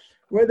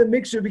the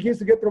mixture begins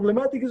to get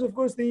problematic is, of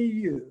course, the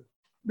EU.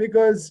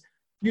 Because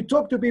you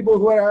talk to people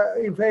who are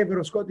in favor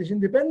of Scottish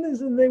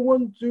independence and they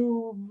want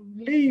to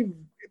leave,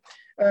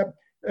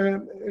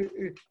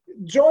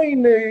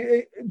 join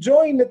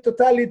a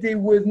totality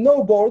with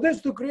no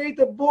borders to create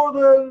a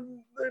border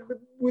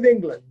with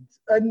England.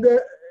 And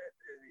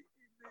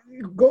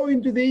go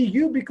into the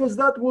EU because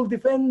that will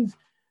defend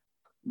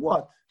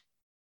what?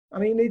 I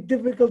mean, it's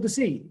difficult to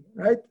see,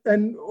 right?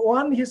 And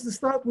one has to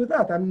start with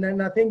that.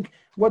 And I think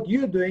what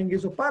you're doing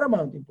is of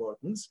paramount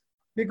importance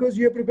because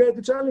you're prepared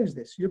to challenge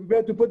this. You're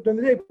prepared to put it on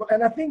the table.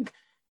 And I think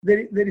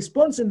the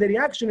response and the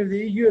reaction of the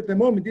EU at the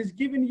moment is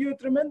giving you a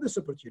tremendous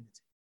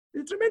opportunity.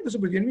 It's a tremendous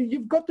opportunity.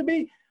 You've got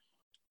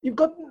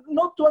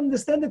not to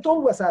understand at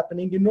all what's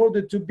happening in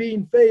order to be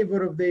in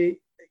favor of the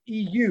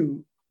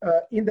EU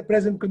in the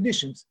present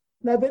conditions.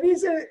 Now, there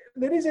is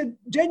a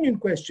genuine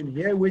question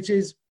here, which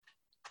is,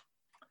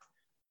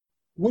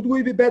 would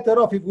we be better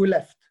off if we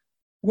left?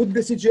 Would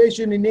the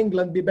situation in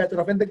England be better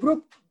off? And the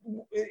group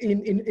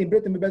in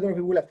Britain be better off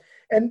if we left?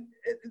 And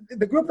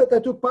the group that I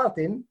took part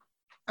in,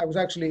 I was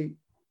actually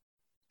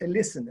a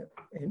listener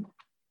in,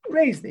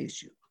 raised the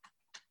issue.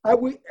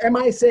 Am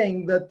I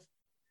saying that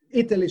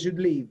Italy should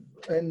leave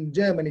and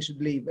Germany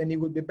should leave and it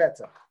would be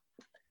better?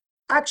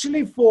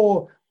 Actually,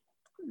 for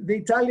the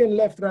Italian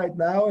left right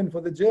now and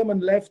for the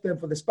German left and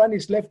for the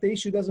Spanish left, the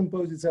issue doesn't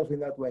pose itself in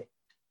that way.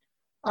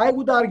 I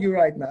would argue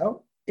right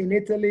now, in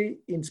Italy,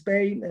 in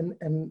Spain,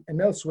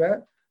 and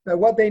elsewhere, that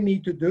what they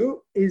need to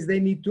do is they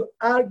need to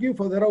argue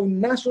for their own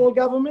national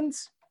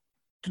governments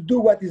to do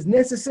what is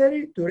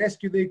necessary to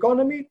rescue the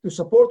economy, to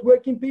support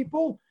working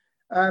people,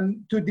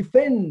 to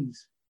defend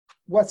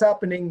what's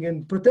happening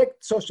and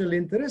protect social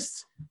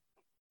interests,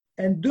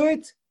 and do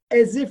it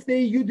as if the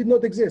EU did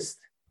not exist.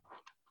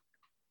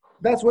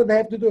 That's what they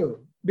have to do.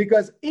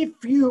 Because if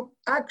you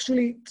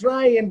actually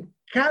try and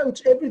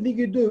couch everything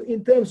you do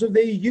in terms of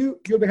the EU,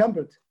 you'll be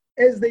hampered.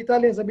 As the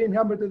Italians are being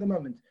hampered at the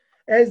moment,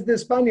 as the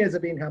Spaniards are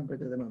being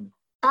hampered at the moment.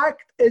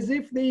 Act as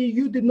if the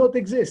EU did not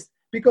exist,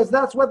 because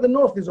that's what the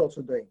North is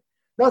also doing.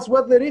 That's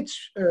what the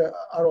rich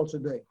are also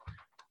doing.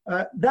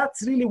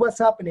 That's really what's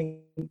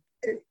happening.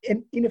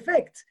 In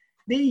effect,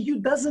 the EU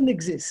doesn't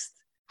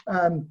exist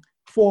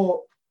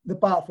for the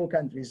powerful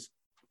countries.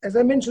 As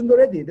I mentioned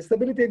already, the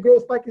Stability and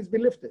Growth Pact has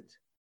been lifted.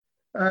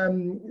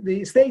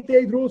 The state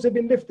aid rules have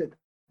been lifted.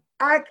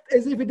 Act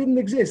as if it didn't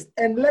exist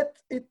and let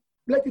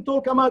it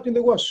all come out in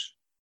the wash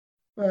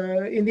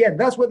in the end.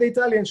 That's what the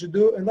Italians should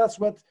do, and that's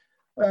what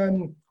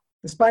the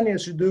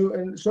Spaniards should do,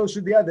 and so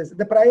should the others.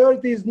 The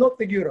priority is not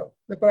the euro.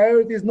 The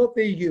priority is not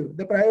the EU.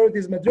 The priority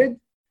is Madrid,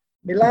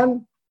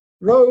 Milan,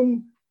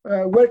 Rome,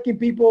 working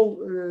people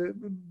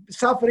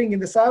suffering in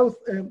the south,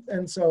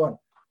 and so on.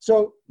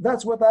 So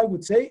that's what I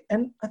would say,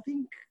 and I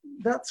think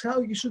that's how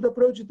you should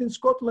approach it in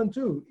Scotland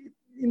too.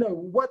 You know,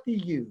 what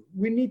EU?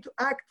 We need to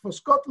act for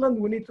Scotland,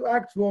 we need to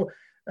act for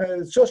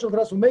social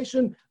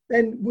transformation,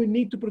 and we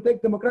need to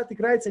protect democratic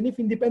rights, and if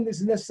independence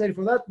is necessary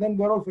for that, then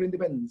we're all for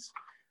independence.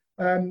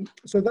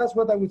 So that's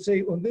what I would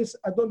say on this.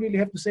 I don't really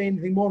have to say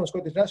anything more on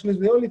Scottish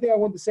nationalism. The only thing I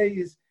want to say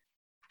is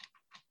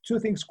two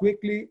things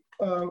quickly.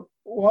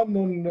 One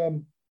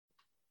on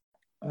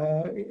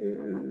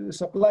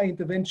supply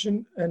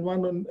intervention, and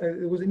one on,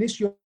 there was an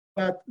issue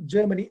about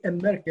Germany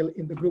and Merkel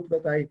in the group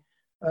that I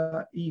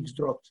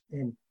eavesdropped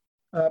in.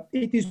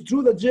 It is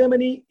true that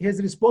Germany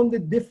has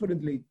responded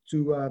differently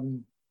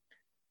to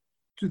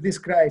this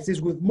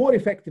crisis with more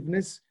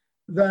effectiveness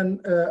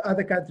than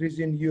other countries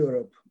in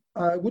Europe.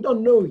 We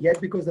don't know yet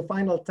because the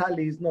final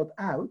tally is not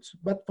out,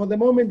 but for the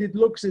moment it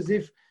looks as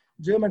if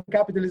German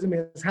capitalism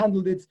has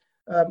handled it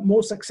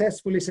more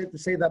successfully, to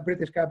say that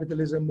British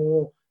capitalism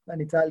more than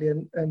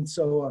Italian, and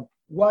so on.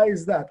 Why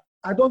is that?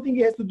 I don't think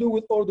it has to do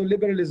with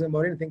ordoliberalism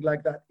or anything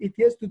like that. It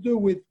has to do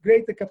with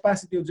greater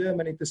capacity of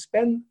Germany to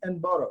spend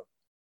and borrow.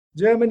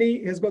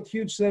 Germany has got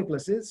huge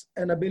surpluses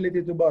and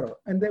ability to borrow,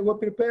 and they were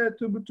prepared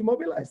to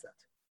mobilize that.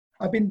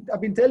 I've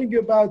been telling you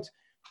about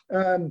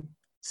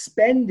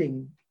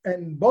spending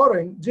and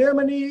borrowing.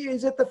 Germany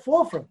is at the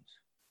forefront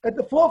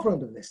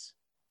of this.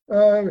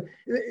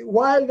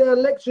 While they're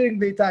lecturing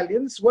the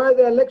Italians, while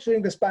they're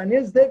lecturing the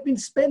Spaniards, they've been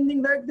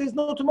spending like there's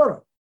no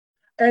tomorrow.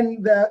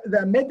 And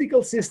the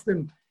medical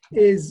system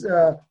is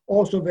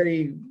also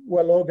very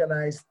well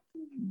organized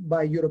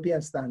by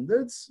European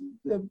standards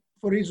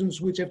for reasons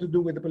which have to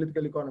do with the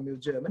political economy of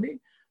Germany.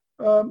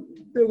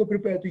 They were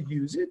prepared to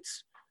use it.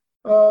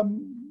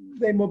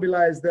 They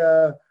mobilized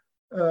the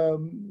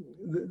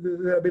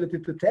ability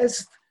to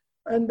test,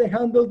 and they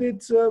handled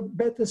it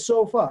better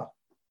so far.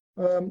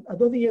 I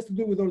don't think it has to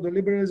do with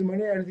ordoliberalism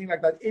or anything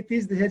like that. It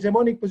is the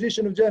hegemonic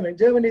position of Germany.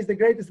 Germany is the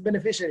greatest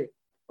beneficiary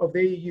of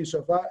the EU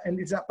so far, and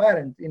it's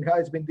apparent in how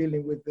it's been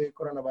dealing with the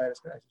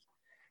coronavirus crisis.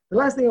 The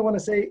last thing I want to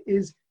say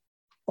is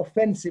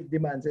offensive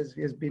demands, as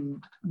has been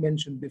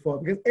mentioned before,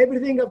 because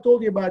everything I've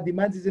told you about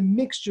demands is a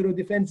mixture of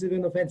defensive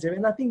and offensive,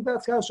 and I think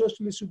that's how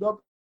socialists should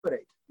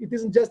operate. It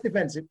isn't just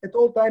defensive. At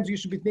all times, you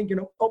should be thinking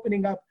of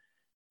opening up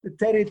the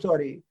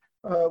territory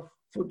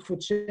for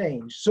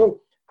change.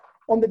 So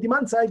on the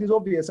demand side is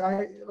obvious.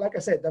 Like I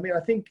said, I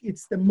think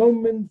it's the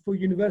moment for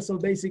universal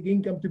basic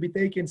income to be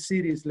taken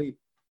seriously,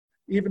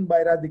 even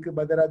by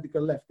the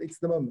radical left. It's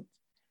the moment.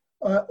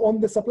 On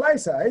the supply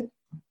side,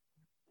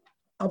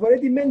 I've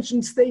already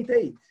mentioned state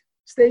aid.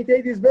 State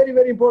aid is very,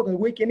 very important.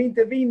 We can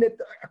intervene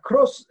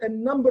across a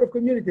number of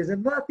communities,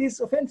 and that is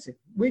offensive.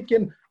 We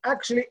can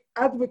actually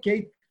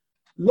advocate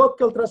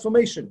local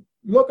transformation.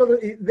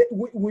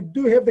 We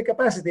do have the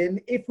capacity, and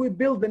if we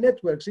build the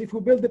networks, if we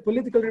build the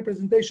political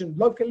representation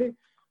locally,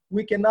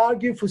 we can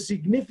argue for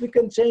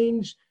significant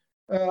change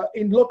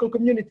in local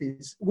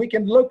communities. We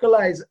can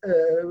localize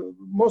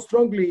more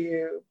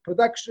strongly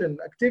production,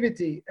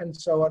 activity, and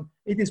so on.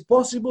 It is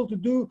possible to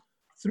do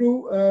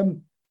through,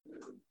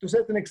 to a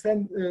certain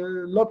extent,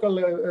 local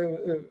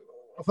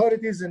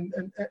authorities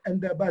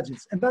and their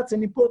budgets. And that's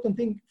an important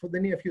thing for the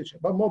near future.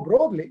 But more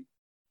broadly,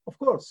 of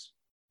course,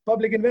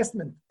 public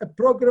investment, a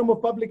program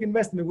of public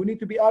investment. We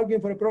need to be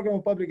arguing for a program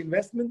of public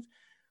investment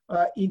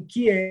in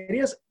key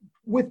areas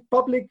with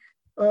public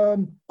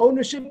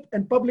ownership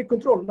and public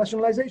control,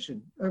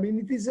 nationalization.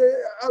 It is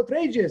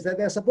outrageous that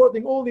they're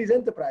supporting all these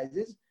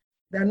enterprises.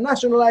 They're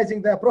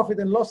nationalizing their profit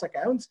and loss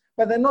accounts,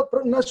 but they're not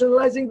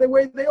nationalizing the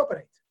way they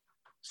operate.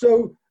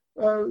 So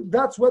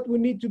that's what we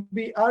need to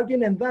be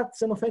arguing, and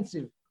that's an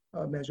offensive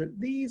measure.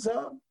 These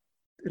are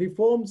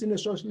reforms in a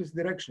socialist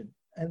direction,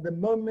 and the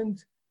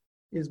moment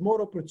is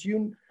more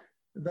opportune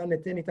than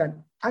at any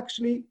time.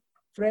 Actually,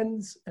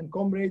 friends and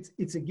comrades,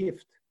 it's a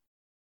gift.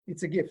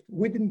 It's a gift.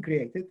 We didn't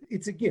create it.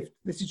 It's a gift.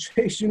 The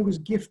situation was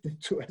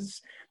gifted to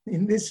us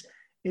in this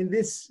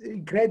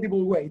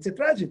incredible way. It's a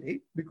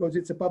tragedy because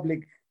it's a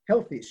public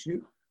health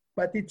issue,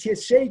 but it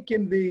has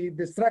shaken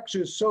the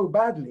structures so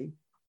badly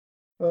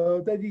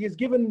that it has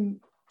given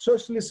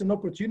socialists an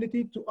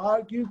opportunity to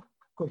argue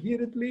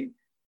coherently,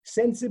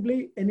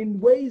 sensibly, and in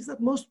ways that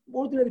most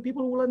ordinary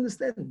people will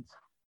understand.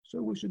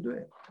 So we should do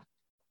it.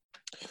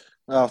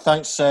 Well,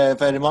 thanks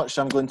very much.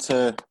 I'm going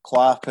to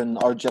clap and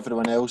urge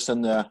everyone else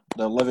in their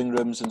living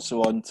rooms and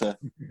so on to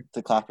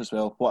clap as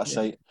well. What a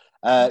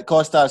sight.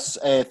 Costas,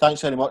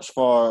 thanks very much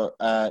for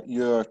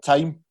your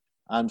time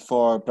and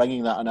for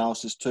bringing that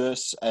analysis to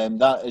us.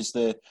 That is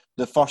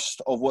the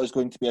first of what is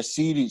going to be a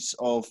series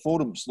of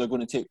forums. They're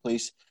going to take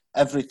place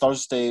every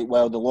Thursday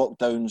while the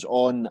lockdown's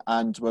on,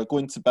 and we're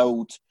going to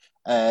build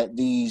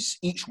these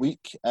each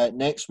week.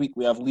 Next week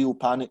we have Leo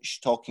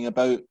Panich talking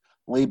about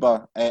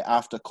Labour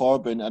after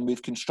Corbyn, and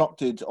we've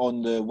constructed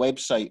on the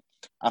website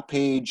a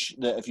page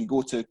that if you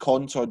go to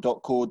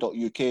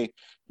conter.co.uk,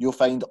 you'll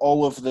find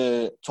all of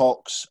the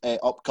talks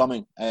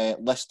upcoming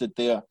listed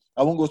there.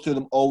 I won't go through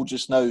them all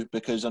just now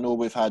because I know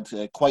we've had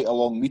quite a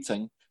long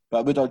meeting, but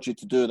I would urge you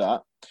to do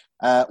that.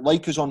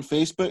 Like us on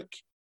Facebook.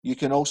 You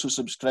can also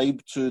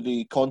subscribe to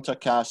the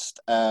Contercast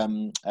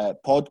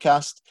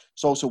podcast.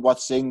 It's also worth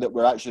saying that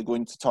we're actually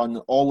going to turn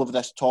all of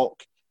this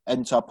talk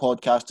into a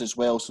podcast as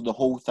well, so the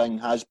whole thing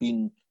has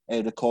been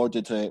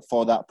recorded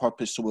for that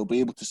purpose, so we'll be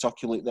able to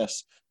circulate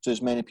this to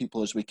as many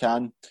people as we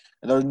can.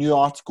 And there are new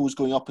articles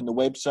going up on the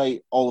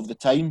website all of the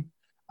time,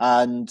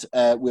 and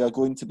we are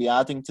going to be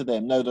adding to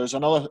them. Now, there's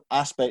another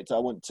aspect that I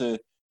want to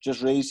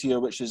just raise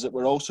here, which is that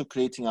we're also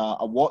creating a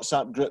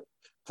WhatsApp group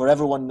for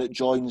everyone that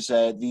joins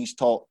these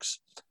talks,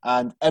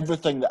 and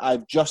everything that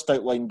I've just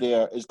outlined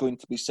there is going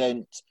to be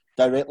sent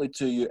directly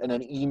to you in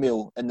an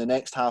email in the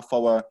next half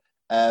hour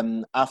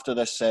after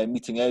this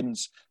meeting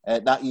ends.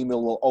 That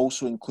email will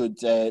also include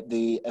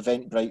the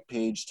Eventbrite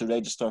page to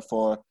register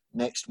for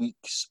next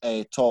week's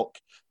talk.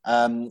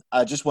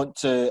 I just want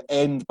to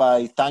end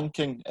by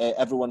thanking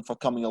everyone for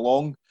coming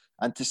along,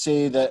 and to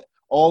say that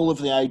all of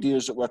the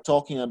ideas that we're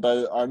talking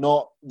about are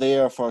not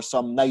there for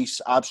some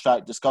nice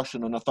abstract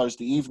discussion on a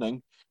Thursday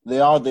evening. They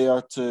are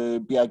there to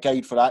be a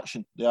guide for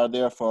action. They are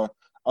there for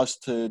us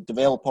to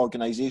develop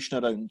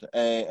organisation around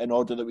in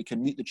order that we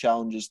can meet the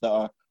challenges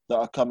that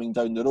are coming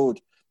down the road.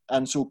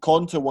 And so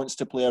Conter wants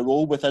to play a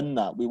role within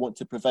that. We want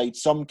to provide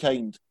some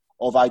kind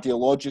of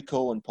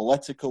ideological and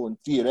political and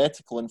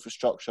theoretical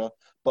infrastructure,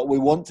 but we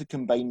want to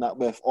combine that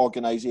with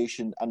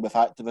organisation and with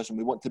activism.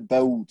 We want to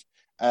build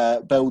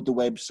the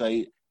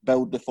website,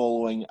 build the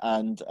following,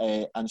 and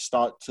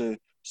start to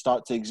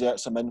exert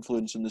some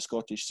influence in the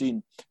Scottish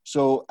scene.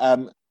 So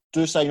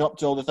do sign up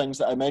to all the things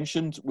that I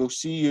mentioned. We'll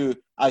see you,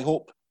 I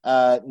hope,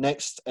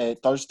 next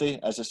Thursday,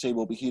 as I say,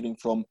 we'll be hearing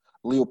from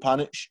Leo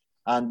Panich,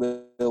 and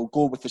we'll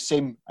go with the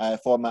same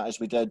format as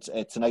we did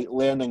tonight,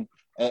 learning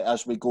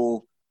as we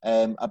go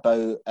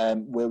about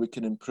where we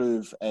can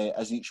improve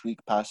as each week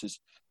passes.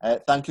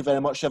 Thank you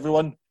very much,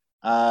 everyone.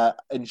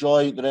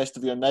 Enjoy the rest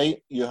of your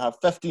night. You have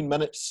 15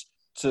 minutes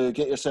to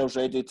get yourselves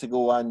ready to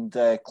go and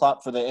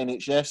clap for the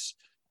NHS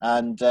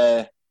and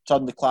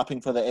turn the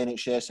clapping for the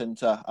NHS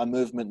into a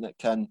movement that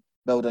can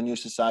build a new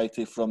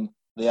society from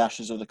the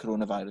ashes of the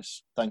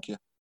coronavirus. Thank you.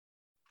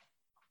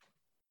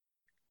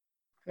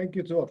 Thank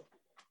you to all.